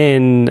 featured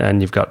in,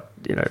 and you've got,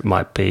 you know, it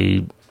might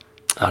be,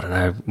 I don't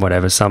know,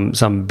 whatever,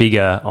 some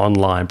bigger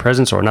online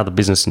presence or another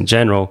business in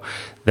general,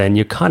 then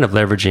you're kind of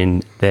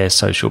leveraging their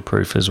social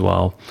proof as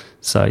well.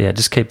 So yeah,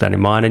 just keep that in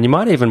mind. And you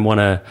might even want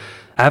to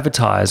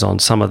advertise on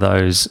some of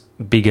those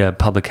bigger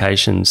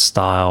publication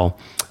style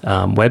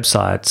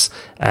websites,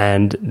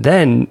 and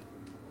then,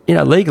 you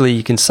know, legally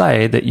you can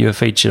say that you're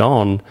featured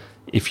on.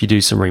 If you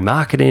do some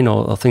remarketing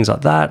or things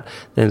like that,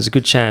 then there's a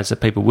good chance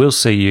that people will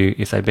see you,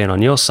 if they've been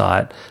on your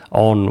site,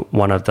 on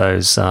one of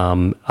those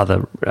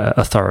other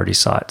authority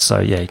sites. So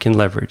yeah, you can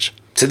leverage.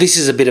 So this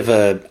is a bit of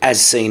a as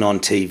seen on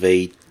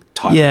TV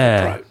type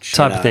approach.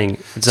 Type of thing.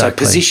 Exactly. So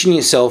position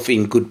yourself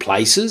in good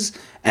places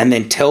and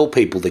then tell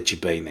people that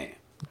you've been there.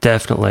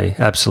 Definitely,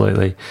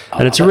 absolutely.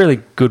 And it's a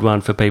really good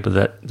one for people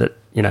that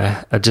you know,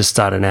 are just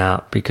starting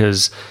out,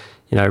 because,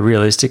 you know,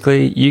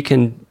 realistically, you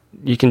can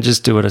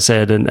just do what I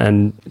said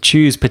and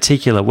choose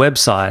particular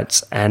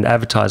websites and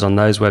advertise on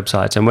those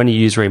websites. And when you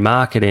use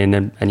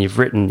remarketing and you've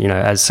written, you know,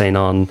 as seen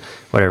on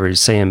whatever it is,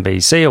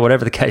 CNBC or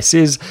whatever the case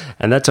is,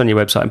 and that's on your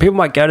website, and people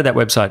might go to that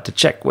website to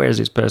check where is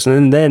this person.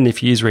 And then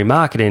if you use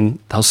remarketing,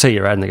 they'll see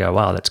your ad and they go,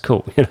 wow, that's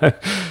cool, you know.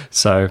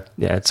 So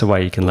yeah, it's a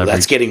way you can leverage.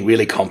 That's getting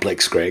really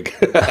complex, Greg.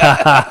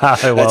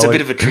 That's a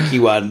bit of a tricky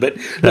one, but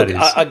look,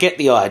 I get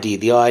the idea.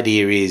 The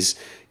idea is,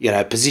 you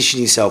know,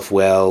 position yourself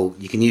well.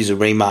 You can use a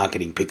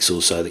remarketing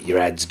pixel so that your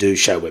ads do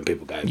show when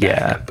people go back.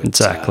 Yeah, but,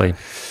 exactly.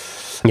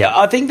 Yeah,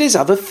 I think there's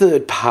other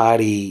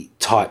third-party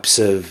types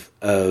of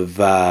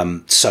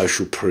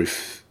social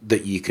proof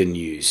that you can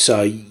use.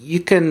 So you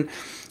can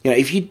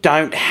if you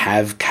don't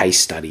have case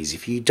studies,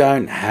 if you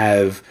don't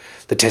have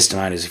the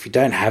testimonials, if you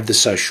don't have the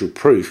social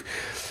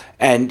proof,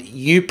 and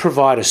you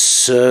provide a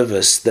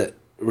service that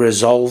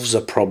resolves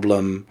a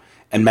problem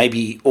and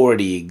maybe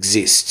already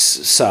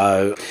exists.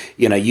 So,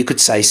 you could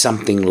say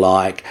something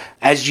like,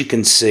 as you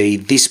can see,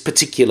 this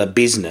particular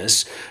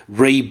business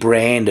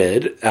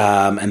rebranded,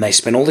 and they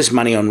spent all this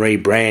money on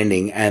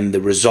rebranding, and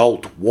the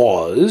result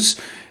was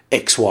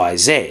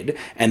XYZ,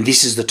 and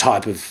this is the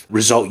type of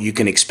result you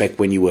can expect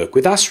when you work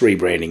with us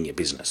rebranding your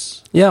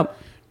business. Yep.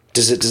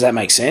 Does that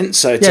make sense?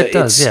 So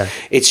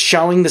it's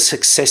showing the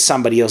success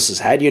somebody else has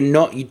had.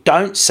 You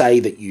don't say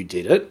that you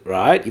did it,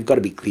 right? You've got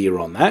to be clear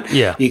on that.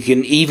 Yeah. You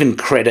can even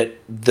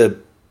credit the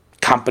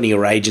company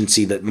or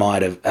agency that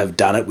might have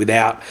done it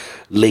without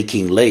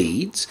leaking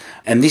leads.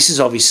 And this is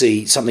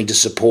obviously something to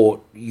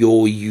support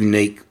your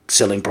unique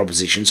selling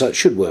proposition, so it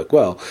should work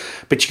well.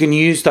 But you can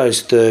use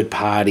those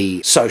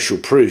third-party social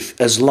proof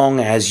as long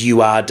as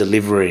you are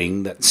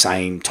delivering that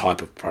same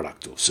type of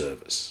product or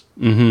service.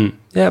 Mm-hmm.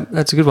 Yeah,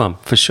 that's a good one,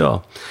 for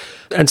sure.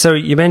 And so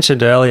you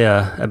mentioned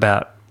earlier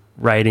about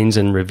ratings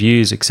and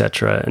reviews,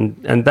 etc.,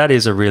 and that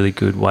is a really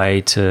good way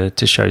to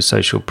show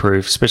social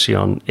proof, especially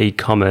on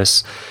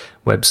e-commerce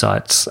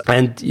websites.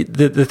 And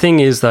the thing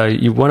is, though,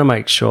 you want to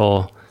make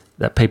sure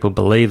that people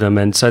believe them.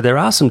 And so there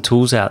are some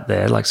tools out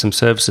there, like some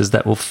services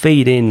that will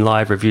feed in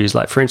live reviews.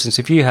 Like, for instance,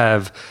 if you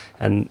have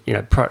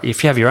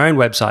if you have your own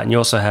website and you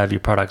also have your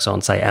products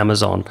on, say,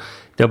 Amazon,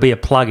 there'll be a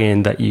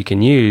plugin that you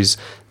can use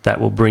that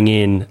will bring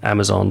in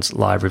Amazon's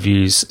live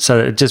reviews. So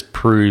it just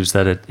proves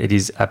that it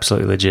is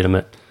absolutely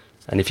legitimate.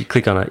 And if you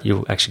click on it,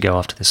 you'll actually go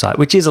off to the site,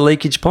 which is a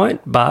leakage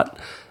point, but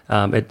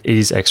it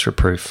is extra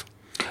proof.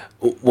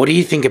 What do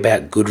you think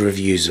about good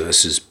reviews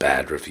versus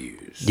bad reviews?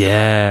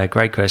 Yeah,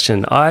 great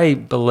question. I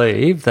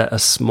believe that a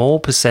small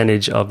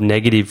percentage of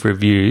negative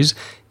reviews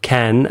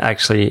can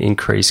actually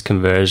increase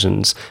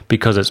conversions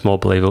because it's more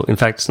believable. In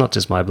fact, it's not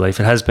just my belief;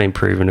 it has been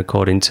proven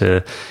according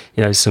to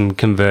some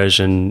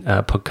conversion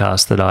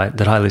podcasts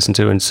that I listen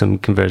to and some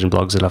conversion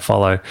blogs that I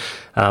follow.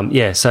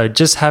 So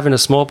just having a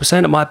small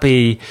percent, it might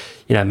be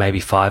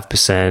maybe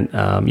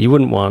 5%. You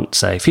wouldn't want,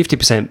 say,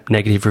 50%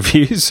 negative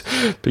reviews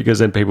because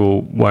then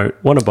people won't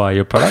want to buy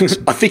your products.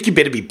 I think you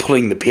better be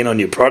pulling the pin on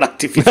your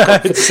product if you've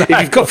got, if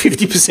you've got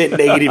 50%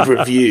 negative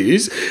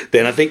reviews.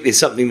 Then I think there's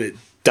something that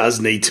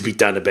does need to be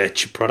done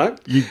about your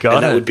product. You got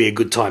and that would be a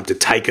good time to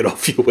take it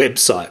off your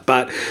website.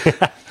 But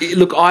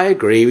look, I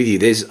agree with you.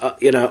 There's,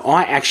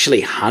 I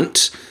actually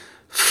hunt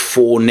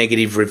for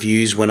negative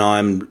reviews when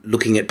I'm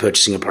looking at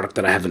purchasing a product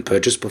that I haven't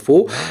purchased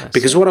before. Nice.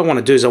 Because what I want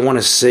to do is I want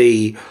to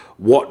see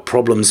what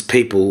problems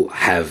people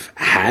have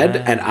had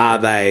and are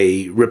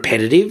they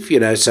repetitive,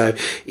 So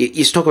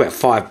you talk about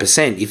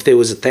 5%. If there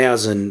was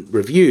 1,000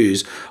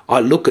 reviews, I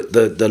look at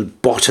the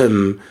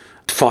bottom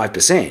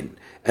 5%.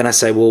 And I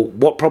say, well,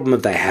 what problem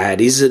have they had?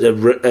 Is it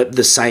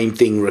the same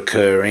thing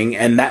recurring?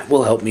 And that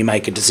will help me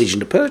make a decision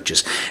to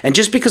purchase. And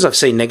just because I've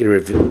seen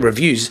negative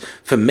reviews,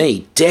 for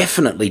me,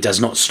 definitely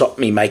does not stop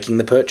me making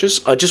the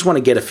purchase. I just want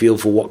to get a feel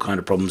for what kind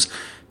of problems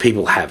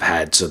people have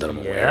had so that I'm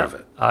aware of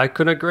it. I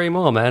couldn't agree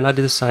more, man. I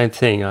do the same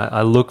thing.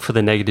 I look for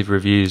the negative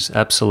reviews,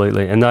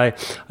 absolutely. And I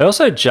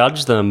also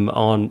judge them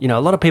on,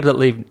 a lot of people that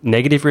leave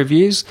negative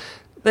reviews,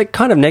 they're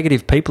kind of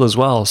negative people as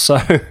well. So,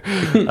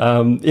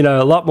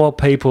 a lot more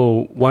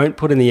people won't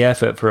put in the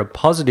effort for a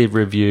positive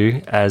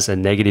review as a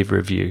negative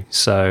review.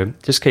 So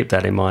just keep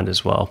that in mind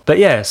as well. But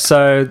yeah,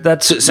 so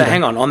that's... So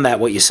hang on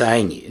that, what you're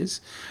saying is,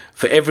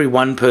 for every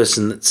one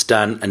person that's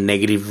done a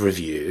negative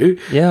review,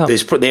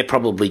 they're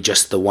probably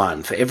just the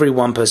one. For every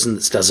one person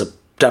that's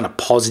done a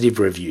positive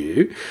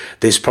review,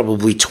 there's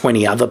probably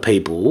 20 other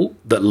people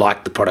that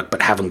like the product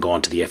but haven't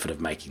gone to the effort of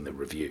making the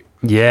review.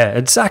 Yeah,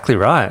 exactly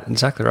right.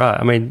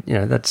 I mean,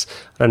 I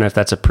don't know if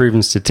that's a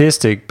proven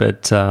statistic,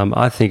 but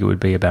I think it would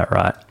be about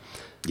right.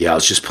 Yeah, I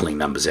was just pulling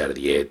numbers out of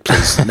the air.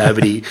 Please,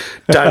 nobody,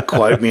 don't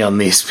quote me on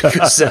this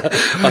because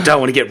I don't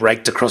want to get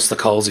raked across the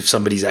coals if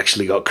somebody's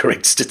actually got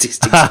correct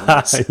statistics on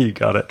this. You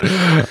got it.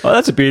 Well,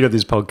 that's the beauty of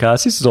this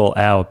podcast. This is all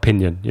our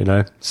opinion,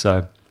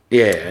 so...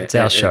 Yeah, it's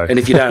our show. And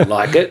if you don't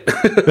like it,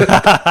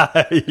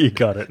 you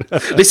got it.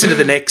 Listen to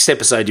the next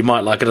episode. You might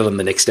like it on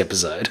the next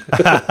episode.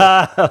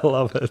 I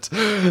love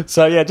it.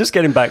 So yeah, just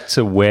getting back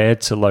to where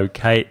to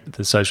locate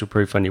the social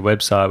proof on your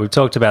website. We've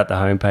talked about the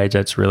homepage.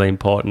 That's really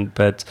important.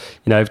 But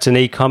if it's an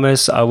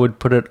e-commerce, I would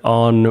put it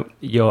on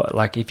your,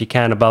 like if you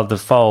can, above the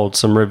fold,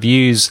 some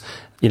reviews,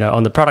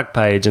 on the product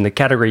page and the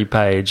category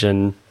page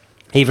and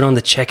even on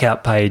the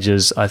checkout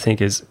pages, I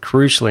think is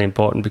crucially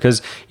important because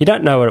you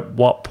don't know at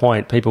what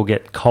point people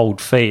get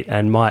cold feet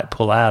and might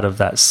pull out of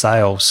that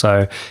sale.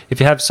 So if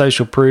you have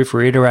social proof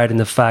reiterating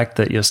the fact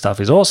that your stuff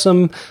is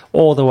awesome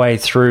all the way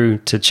through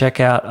to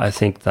checkout, I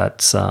think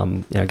that's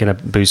going to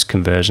boost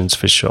conversions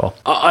for sure.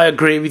 I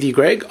agree with you,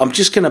 Greg. I'm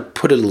just going to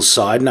put a little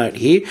side note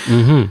here.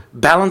 Mm-hmm.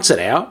 Balance it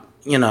out.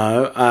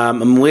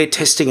 And we're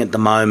testing at the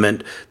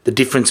moment the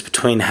difference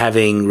between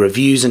having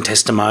reviews and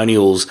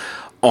testimonials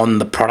on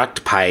the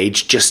product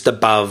page just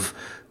above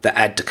the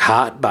add to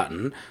cart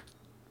button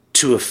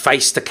to a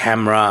face the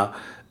camera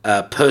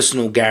a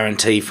personal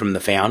guarantee from the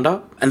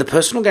founder, and the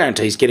personal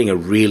guarantee is getting a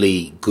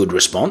really good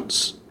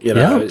response.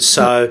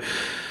 So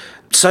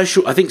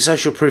I think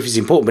social proof is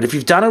important, but if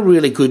you've done a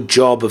really good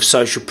job of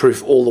social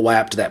proof all the way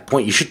up to that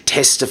point, you should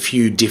test a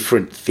few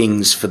different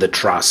things for the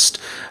trust.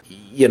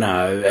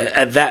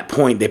 At that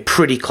point, they're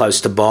pretty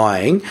close to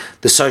buying.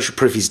 The social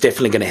proof is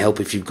definitely going to help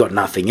if you've got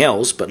nothing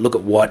else, but look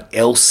at what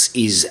else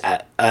is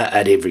at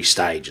every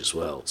stage as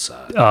well.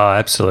 So. Oh,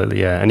 absolutely,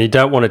 yeah. And you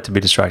don't want it to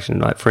be distraction.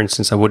 Like, for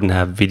instance, I wouldn't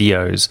have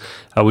videos.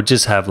 I would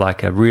just have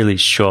like a really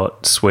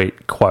short,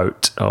 sweet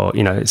quote or,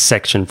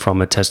 section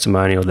from a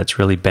testimonial that's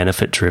really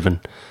benefit-driven.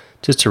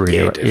 Just to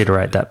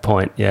reiterate that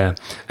point, yeah.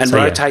 And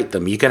rotate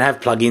them. You can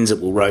have plugins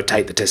that will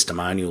rotate the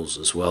testimonials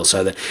as well,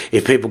 so that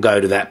if people go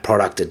to that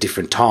product at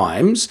different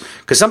times,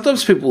 because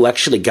sometimes people will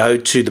actually go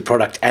to the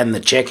product and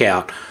the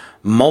checkout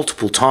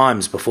multiple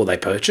times before they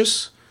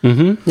purchase.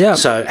 Mm-hmm. Yeah.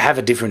 So have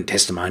a different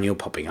testimonial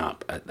popping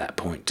up at that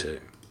point too.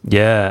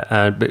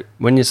 Yeah, but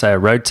when you say a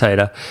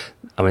rotator,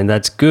 I mean,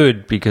 that's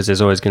good because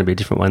there's always going to be a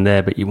different one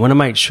there, but you want to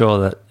make sure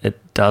that it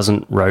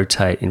doesn't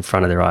rotate in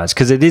front of their eyes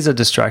because it is a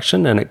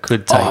distraction and it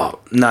could take... Oh,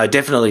 no,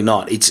 definitely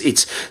not.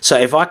 It's so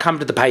if I come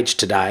to the page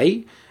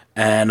today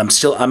and I'm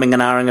still umming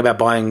and ahhing about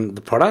buying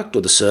the product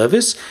or the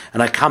service,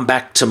 and I come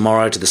back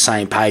tomorrow to the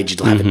same page,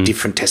 it'll have a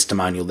different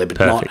testimonial there,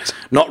 but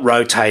not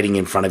rotating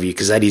in front of you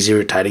because that is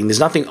irritating. There's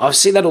nothing... I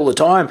see that all the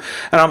time,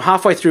 and I'm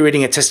halfway through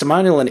reading a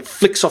testimonial and it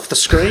flicks off the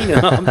screen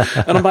and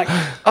I'm like,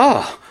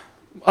 oh...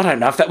 I don't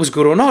know if that was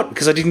good or not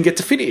because I didn't get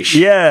to finish.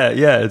 Yeah,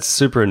 it's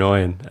super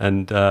annoying.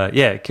 And,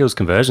 it kills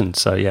conversion.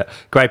 So, yeah,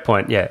 great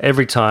point. Yeah,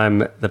 every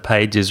time the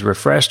page is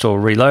refreshed or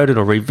reloaded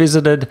or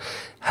revisited,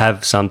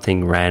 have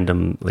something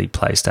randomly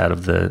placed out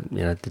of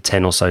the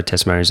 10 or so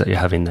testimonials that you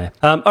have in there.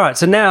 All right,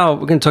 so now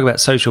we're going to talk about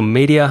social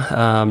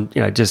media,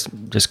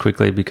 just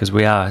quickly because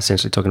we are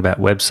essentially talking about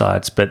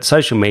websites, but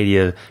social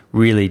media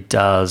really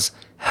does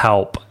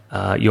help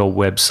your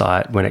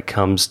website when it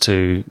comes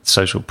to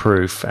social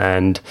proof.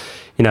 And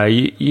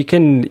you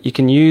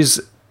can use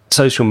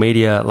social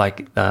media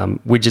like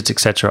widgets,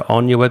 etc.,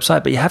 on your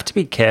website, but you have to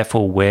be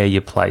careful where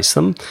you place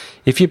them.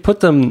 If you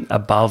put them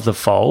above the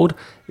fold,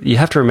 you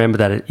have to remember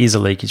that it is a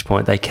leakage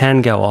point. They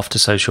can go off to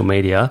social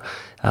media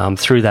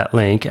through that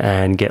link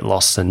and get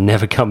lost and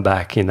never come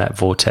back in that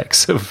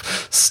vortex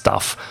of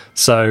stuff.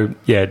 So,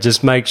 yeah,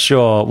 just make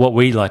sure, what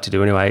we like to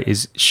do anyway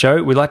is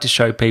we like to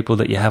show people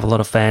that you have a lot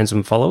of fans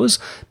and followers,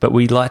 but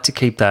we like to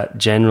keep that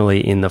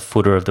generally in the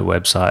footer of the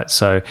website.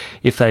 So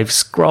if they've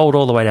scrolled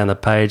all the way down the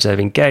page, they've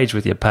engaged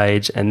with your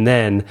page, and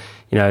then,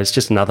 it's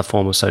just another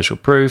form of social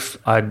proof,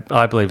 I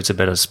believe it's a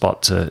better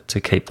spot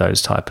to keep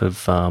those type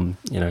of,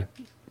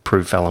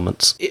 proof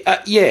elements.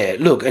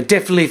 Look,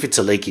 definitely if it's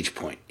a leakage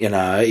point,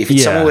 if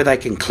it's somewhere where they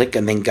can click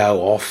and then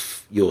go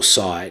off your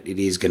site, it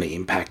is going to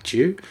impact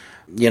you.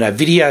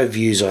 Video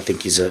views, I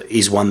think,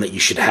 is one that you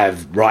should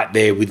have right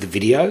there with the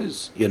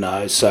videos,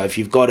 So if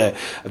you've got a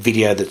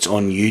video that's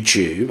on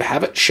YouTube,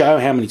 have it show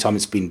how many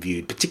times it's been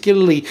viewed.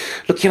 Particularly,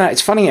 look,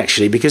 it's funny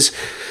actually because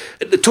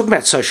talking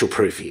about social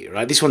proof here,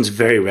 right? This one's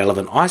very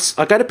relevant.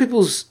 I go to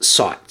people's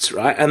sites,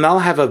 right? And they'll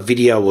have a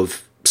video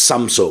of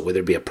some sort, whether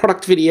it be a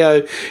product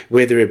video,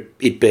 whether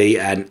it be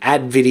an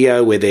ad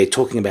video where they're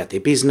talking about their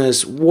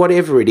business,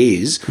 whatever it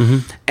is.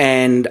 Mm-hmm.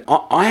 And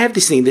I have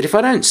this thing that if I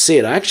don't see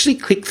it, I actually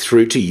click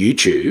through to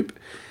YouTube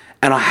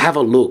and I have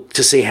a look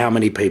to see how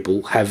many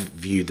people have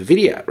viewed the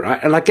video, right?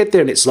 And I get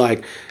there and it's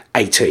like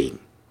 18,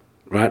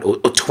 right? Or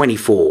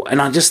 24. And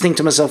I just think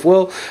to myself,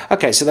 well,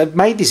 okay, so they've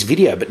made this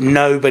video, but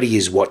nobody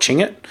is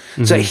watching it.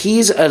 Mm-hmm. So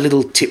here's a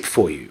little tip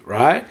for you,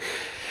 right?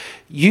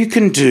 You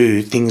can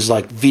do things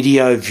like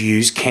video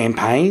views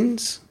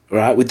campaigns,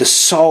 right, with the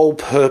sole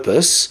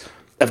purpose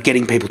of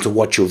getting people to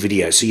watch your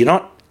video. So you're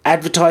not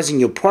advertising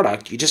your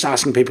product, you're just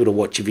asking people to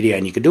watch your video.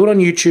 And you can do it on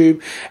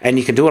YouTube and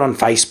you can do it on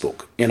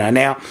Facebook.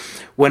 Now,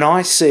 when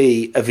I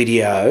see a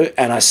video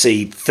and I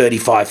see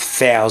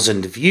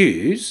 35,000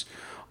 views,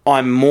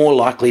 I'm more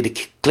likely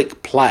to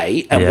click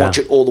play and watch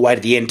it all the way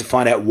to the end to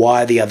find out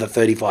why the other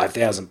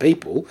 35,000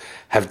 people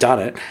have done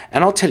it.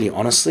 And I'll tell you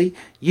honestly,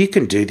 you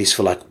can do this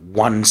for like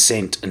 1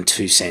 cent and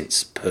 2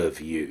 cents per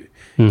view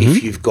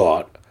if you've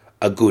got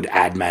a good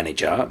ad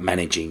manager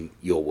managing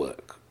your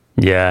work.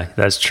 Yeah,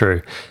 that's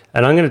true.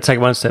 And I'm going to take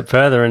one step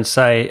further and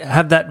say,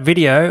 have that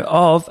video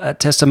of a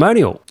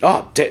testimonial.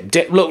 Oh,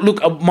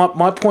 look.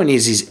 My point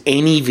is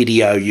any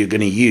video you're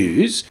going to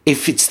use,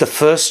 if it's the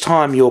first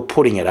time you're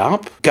putting it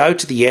up, go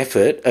to the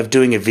effort of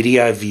doing a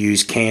video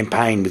views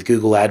campaign with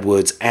Google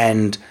AdWords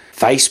and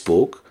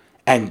Facebook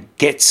and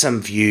get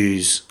some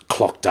views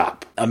clocked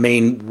up. I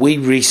mean, we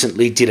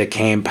recently did a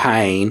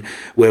campaign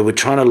where we're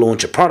trying to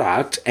launch a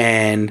product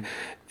and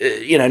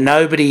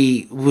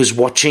nobody was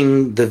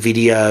watching the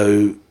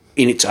video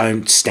in its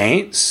own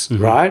stance,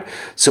 right?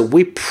 So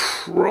we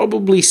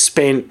probably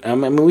spent,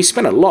 we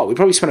spent a lot. We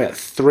probably spent about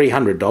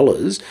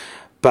 $300,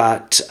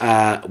 but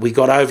we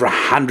got over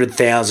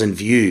 100,000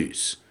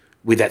 views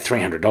with that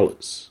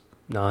 $300.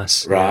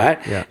 Nice. Right?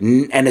 Yeah.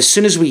 And as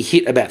soon as we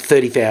hit about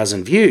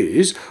 30,000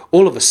 views,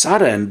 all of a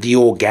sudden the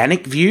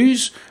organic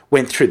views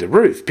went through the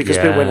roof because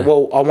people went,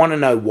 well, I want to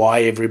know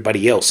why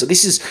everybody else. So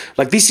this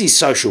is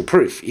social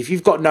proof. If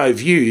you've got no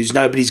views,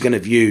 nobody's going to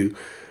view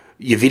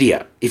your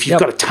video. If you've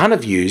got a ton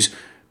of views,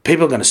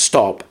 people are going to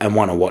stop and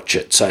want to watch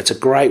it. So it's a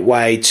great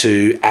way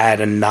to add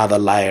another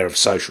layer of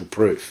social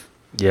proof.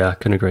 Yeah, I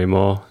couldn't agree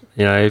more.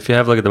 You know, if you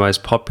have a look at the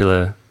most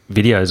popular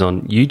videos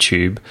on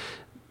YouTube,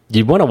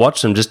 you want to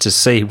watch them just to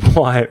see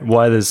why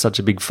there's such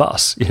a big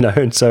fuss, you know,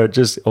 and so it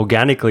just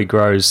organically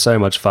grows so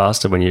much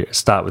faster when you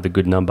start with a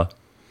good number.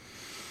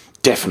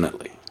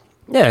 Definitely.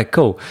 Yeah,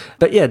 cool.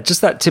 But yeah,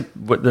 just that tip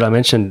that I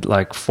mentioned,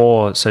 like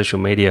for social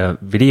media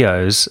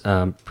videos,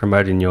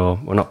 promoting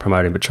not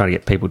promoting, but trying to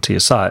get people to your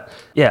site.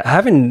 Yeah,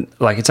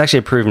 it's actually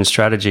a proven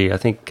strategy. I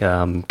think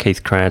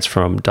Keith Krantz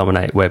from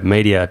Dominate Web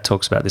Media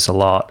talks about this a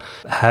lot.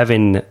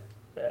 Having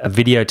a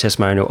video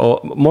testimonial or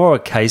more a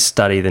case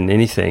study than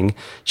anything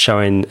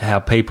showing how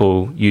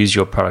people use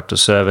your product or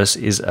service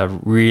is a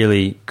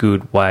really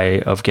good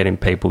way of getting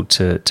people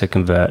to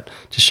convert,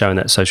 just showing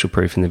that social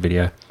proof in the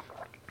video.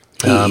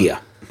 Yeah.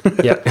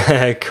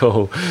 Yeah,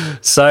 cool.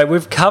 So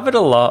we've covered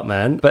a lot,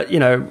 man. But, you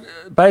know,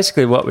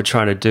 basically what we're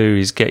trying to do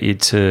is get you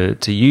to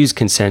use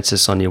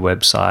Consensus on your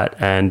website.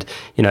 And,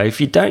 you know, if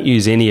you don't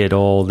use any at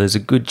all, there's a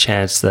good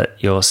chance that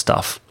your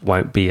stuff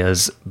won't be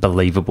as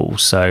believable.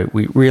 So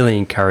we really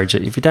encourage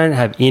it. If you don't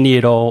have any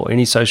at all,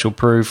 any social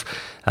proof,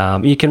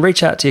 you can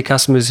reach out to your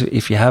customers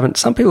if you haven't.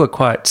 Some people are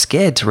quite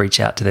scared to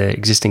reach out to their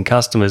existing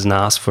customers and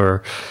ask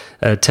for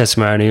a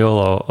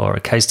testimonial or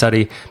a case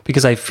study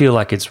because they feel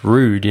like it's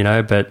rude, you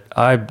know, but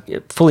I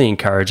fully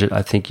encourage it.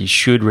 I think you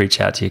should reach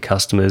out to your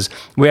customers.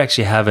 We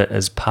actually have it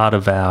as part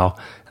of our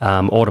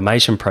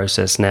automation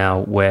process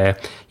now where,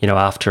 you know,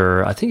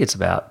 after I think it's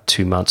about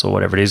 2 months or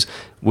whatever it is,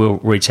 we'll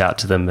reach out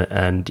to them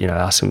and, you know,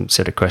 ask them a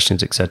set of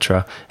questions,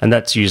 etc. And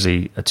that's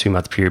usually a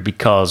 2-month period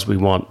because we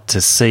want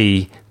to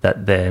see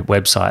that their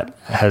website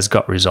has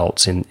got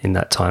results in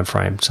that time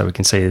frame so we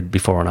can see it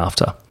before and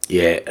after.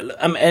 Yeah,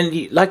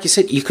 and like you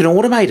said, you can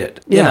automate it.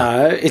 You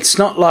know, it's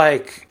not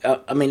like,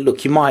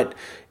 look, you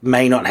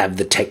may not have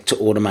the tech to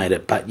automate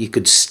it, but you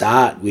could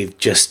start with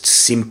just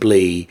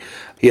simply,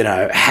 you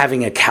know,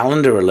 having a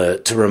calendar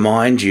alert to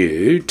remind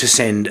you to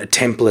send a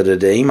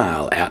templated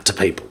email out to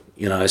people,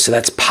 you know, so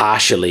that's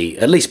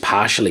at least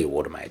partially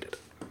automated.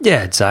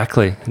 Yeah,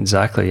 exactly,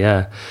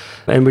 yeah.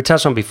 And we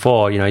touched on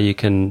before, you know, you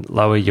can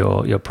lower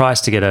your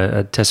price to get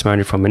a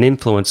testimonial from an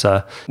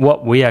influencer.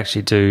 What we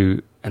actually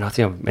do, and I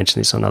think I've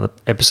mentioned this on another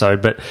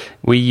episode, but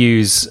we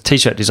use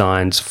t-shirt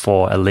designs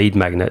for a lead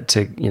magnet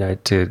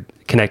to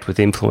connect with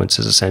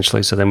influencers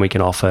essentially. So then we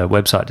can offer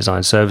website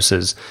design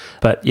services.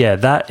 But yeah,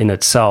 that in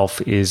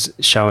itself is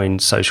showing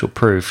social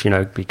proof, you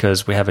know,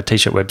 because we have a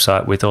t-shirt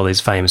website with all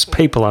these famous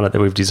people on it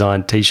that we've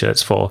designed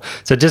t-shirts for.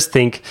 So just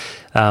think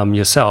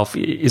yourself,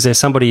 is there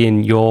somebody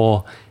in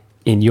your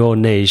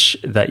niche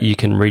that you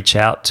can reach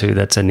out to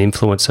that's an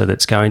influencer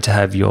that's going to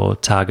have your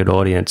target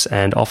audience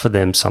and offer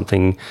them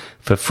something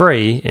for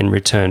free in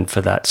return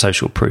for that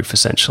social proof,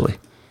 essentially?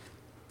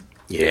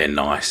 Yeah,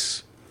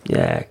 nice.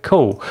 Yeah,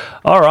 cool.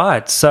 All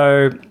right.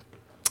 So,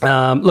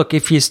 look,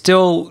 if you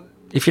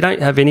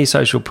don't have any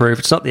social proof,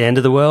 it's not the end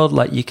of the world.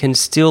 Like, you can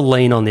still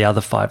lean on the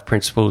other 5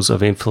 principles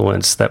of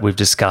influence that we've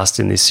discussed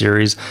in this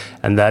series,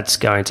 and that's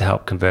going to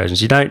help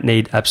conversions. You don't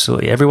need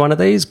absolutely every one of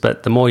these,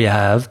 but the more you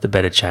have, the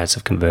better chance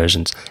of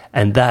conversions.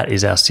 And that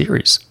is our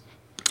series.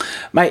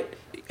 Mate,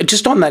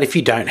 just on that, if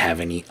you don't have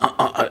any,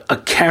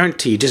 I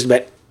guarantee you just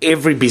about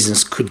every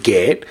business could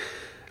get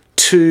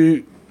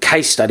 2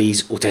 case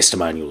studies or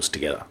testimonials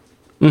together.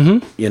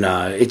 Mm-hmm. You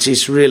know,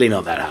 it's really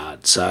not that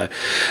hard. So,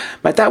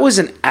 mate, that was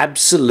an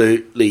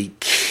absolutely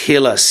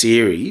killer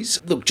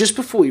series. Look, just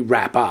before we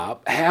wrap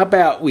up, how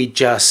about we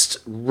just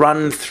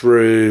run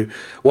through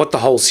what the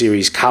whole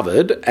series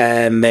covered,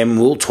 and then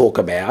we'll talk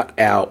about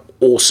our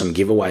awesome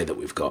giveaway that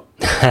we've got.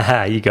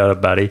 You got it,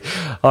 buddy.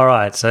 All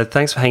right, so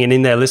thanks for hanging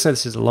in there, listener.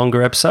 This is a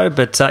longer episode,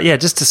 but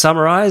just to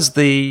summarize,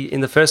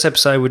 in the first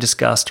episode we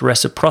discussed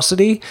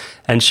reciprocity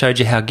and showed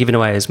you how giving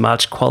away as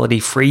much quality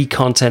free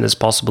content as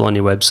possible on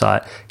your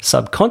website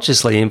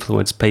subconsciously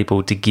influence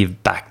people to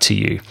give back to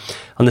you.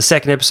 On the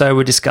second episode,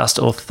 we discussed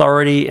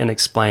authority and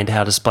explained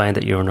how displaying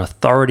that you're an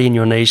authority in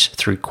your niche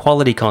through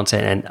quality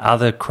content and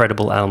other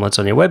credible elements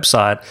on your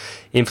website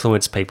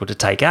influence people to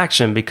take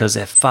action because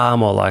they're far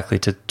more likely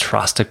to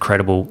trust a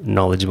credible,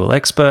 knowledgeable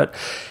expert.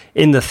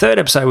 In the third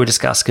episode, we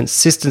discussed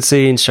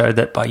consistency and showed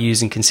that by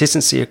using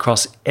consistency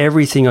across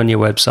everything on your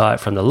website,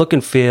 from the look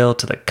and feel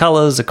to the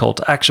colors, the call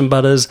to action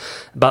buttons,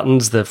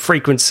 the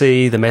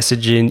frequency, the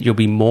messaging, you'll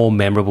be more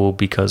memorable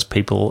because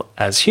people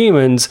as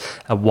humans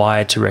are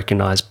wired to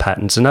recognize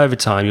patterns. And over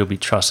time, you'll be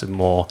trusted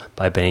more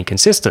by being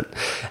consistent.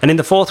 And in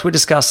the fourth, we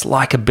discussed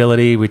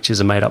likability, which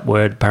is a made-up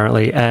word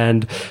apparently,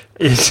 and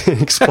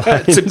It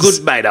explains, It's a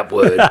good made-up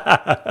word.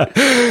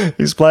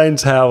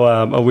 explains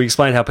how we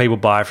explain how people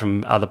buy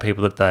from other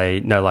people that they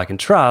know, like, and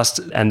trust,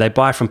 and they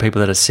buy from people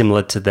that are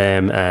similar to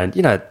them, and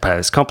pay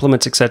us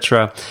compliments,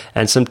 etc.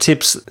 And some of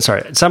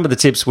the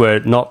tips were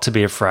not to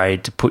be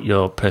afraid to put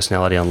your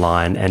personality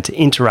online and to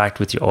interact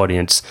with your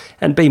audience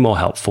and be more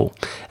helpful.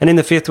 And in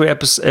the fifth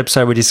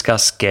episode, we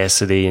discussed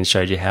scarcity and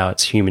showed you how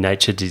it's human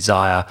nature to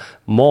desire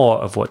more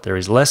of what there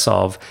is less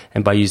of,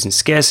 and by using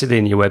scarcity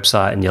in your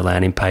website and your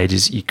landing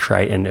pages, you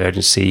create an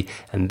urgency,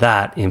 and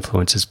that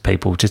influences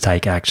people to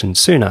take action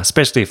sooner,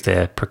 especially if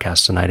they're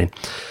procrastinating.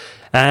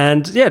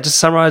 And just to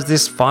summarize,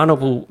 this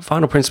final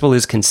principle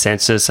is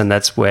consensus, and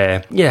that's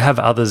where have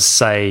others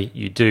say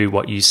you do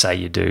what you say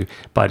you do.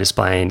 By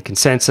displaying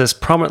consensus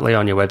prominently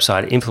on your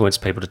website, influence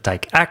people to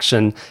take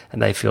action,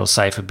 and they feel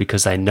safer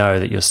because they know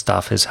that your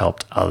stuff has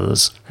helped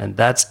others. And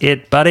that's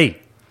it, buddy.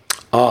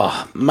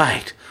 Oh,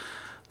 mate,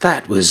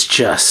 that was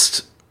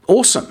just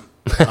awesome.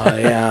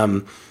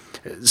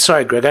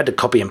 Sorry, Greg, I had to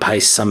copy and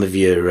paste some of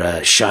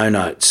your show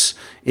notes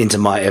into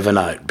my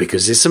Evernote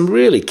because there's some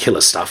really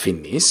killer stuff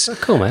in this. Oh,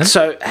 cool, man.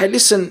 So, hey,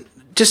 listen,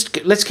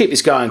 let's keep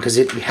this going because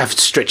we have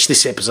stretched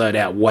this episode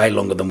out way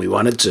longer than we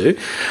wanted to.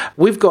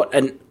 We've got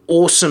an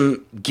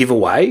awesome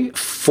giveaway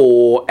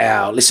for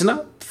our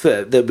listener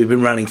that we've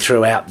been running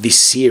throughout this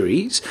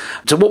series.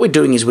 So what we're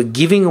doing is we're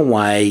giving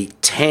away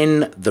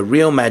 10 The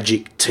Real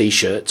Magic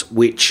t-shirts,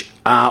 which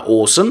are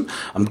awesome.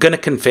 I'm going to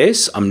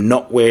confess, I'm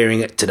not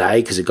wearing it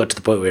today because it got to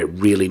the point where it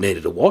really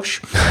needed a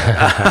wash.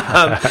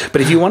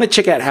 But if you want to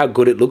check out how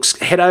good it looks,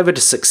 head over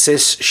to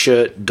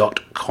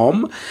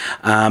successshirt.com,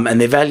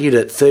 and they're valued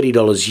at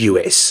 $30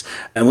 US.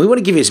 And we want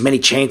to give you as many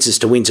chances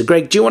to win. So,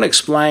 Greg, do you want to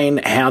explain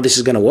how this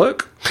is going to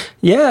work?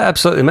 Yeah,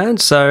 absolutely, man.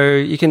 So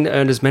you can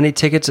earn as many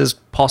tickets as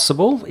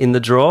possible in the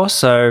draw.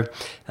 So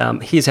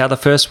here's how. The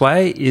first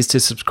way is to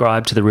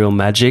subscribe to The Real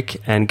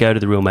Magic and go to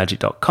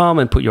therealmagic.com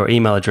and put your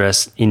email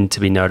address in to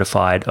be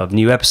notified of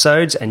new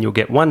episodes, and you'll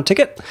get 1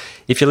 ticket.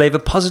 If you leave a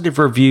positive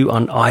review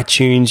on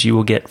iTunes, you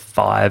will get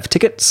 5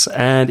 tickets.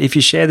 And if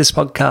you share this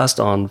podcast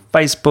on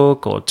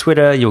Facebook or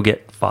Twitter, you'll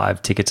get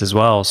 5 tickets as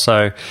well.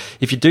 So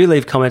if you do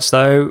leave comments,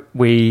 though,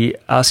 we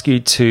ask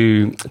you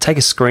to take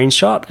a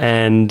screenshot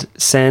and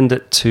send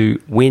it to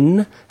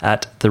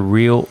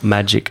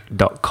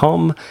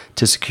win@therealmagic.com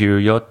to secure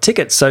your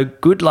tickets. So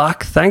good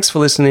luck. Thanks for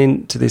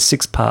listening to this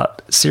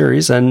 6-part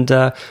series, and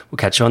we'll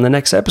catch you on the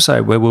next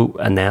episode where we'll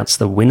announce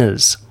the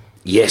winners.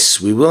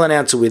 Yes, we will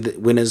announce the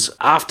winners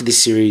after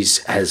this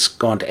series has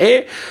gone to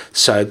air.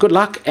 So good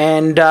luck,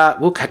 and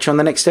we'll catch you on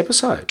the next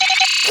episode.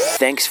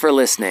 Thanks for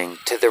listening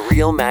to The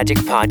Real Magic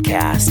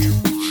Podcast.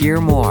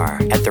 Hear more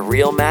at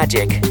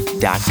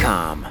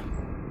therealmagic.com.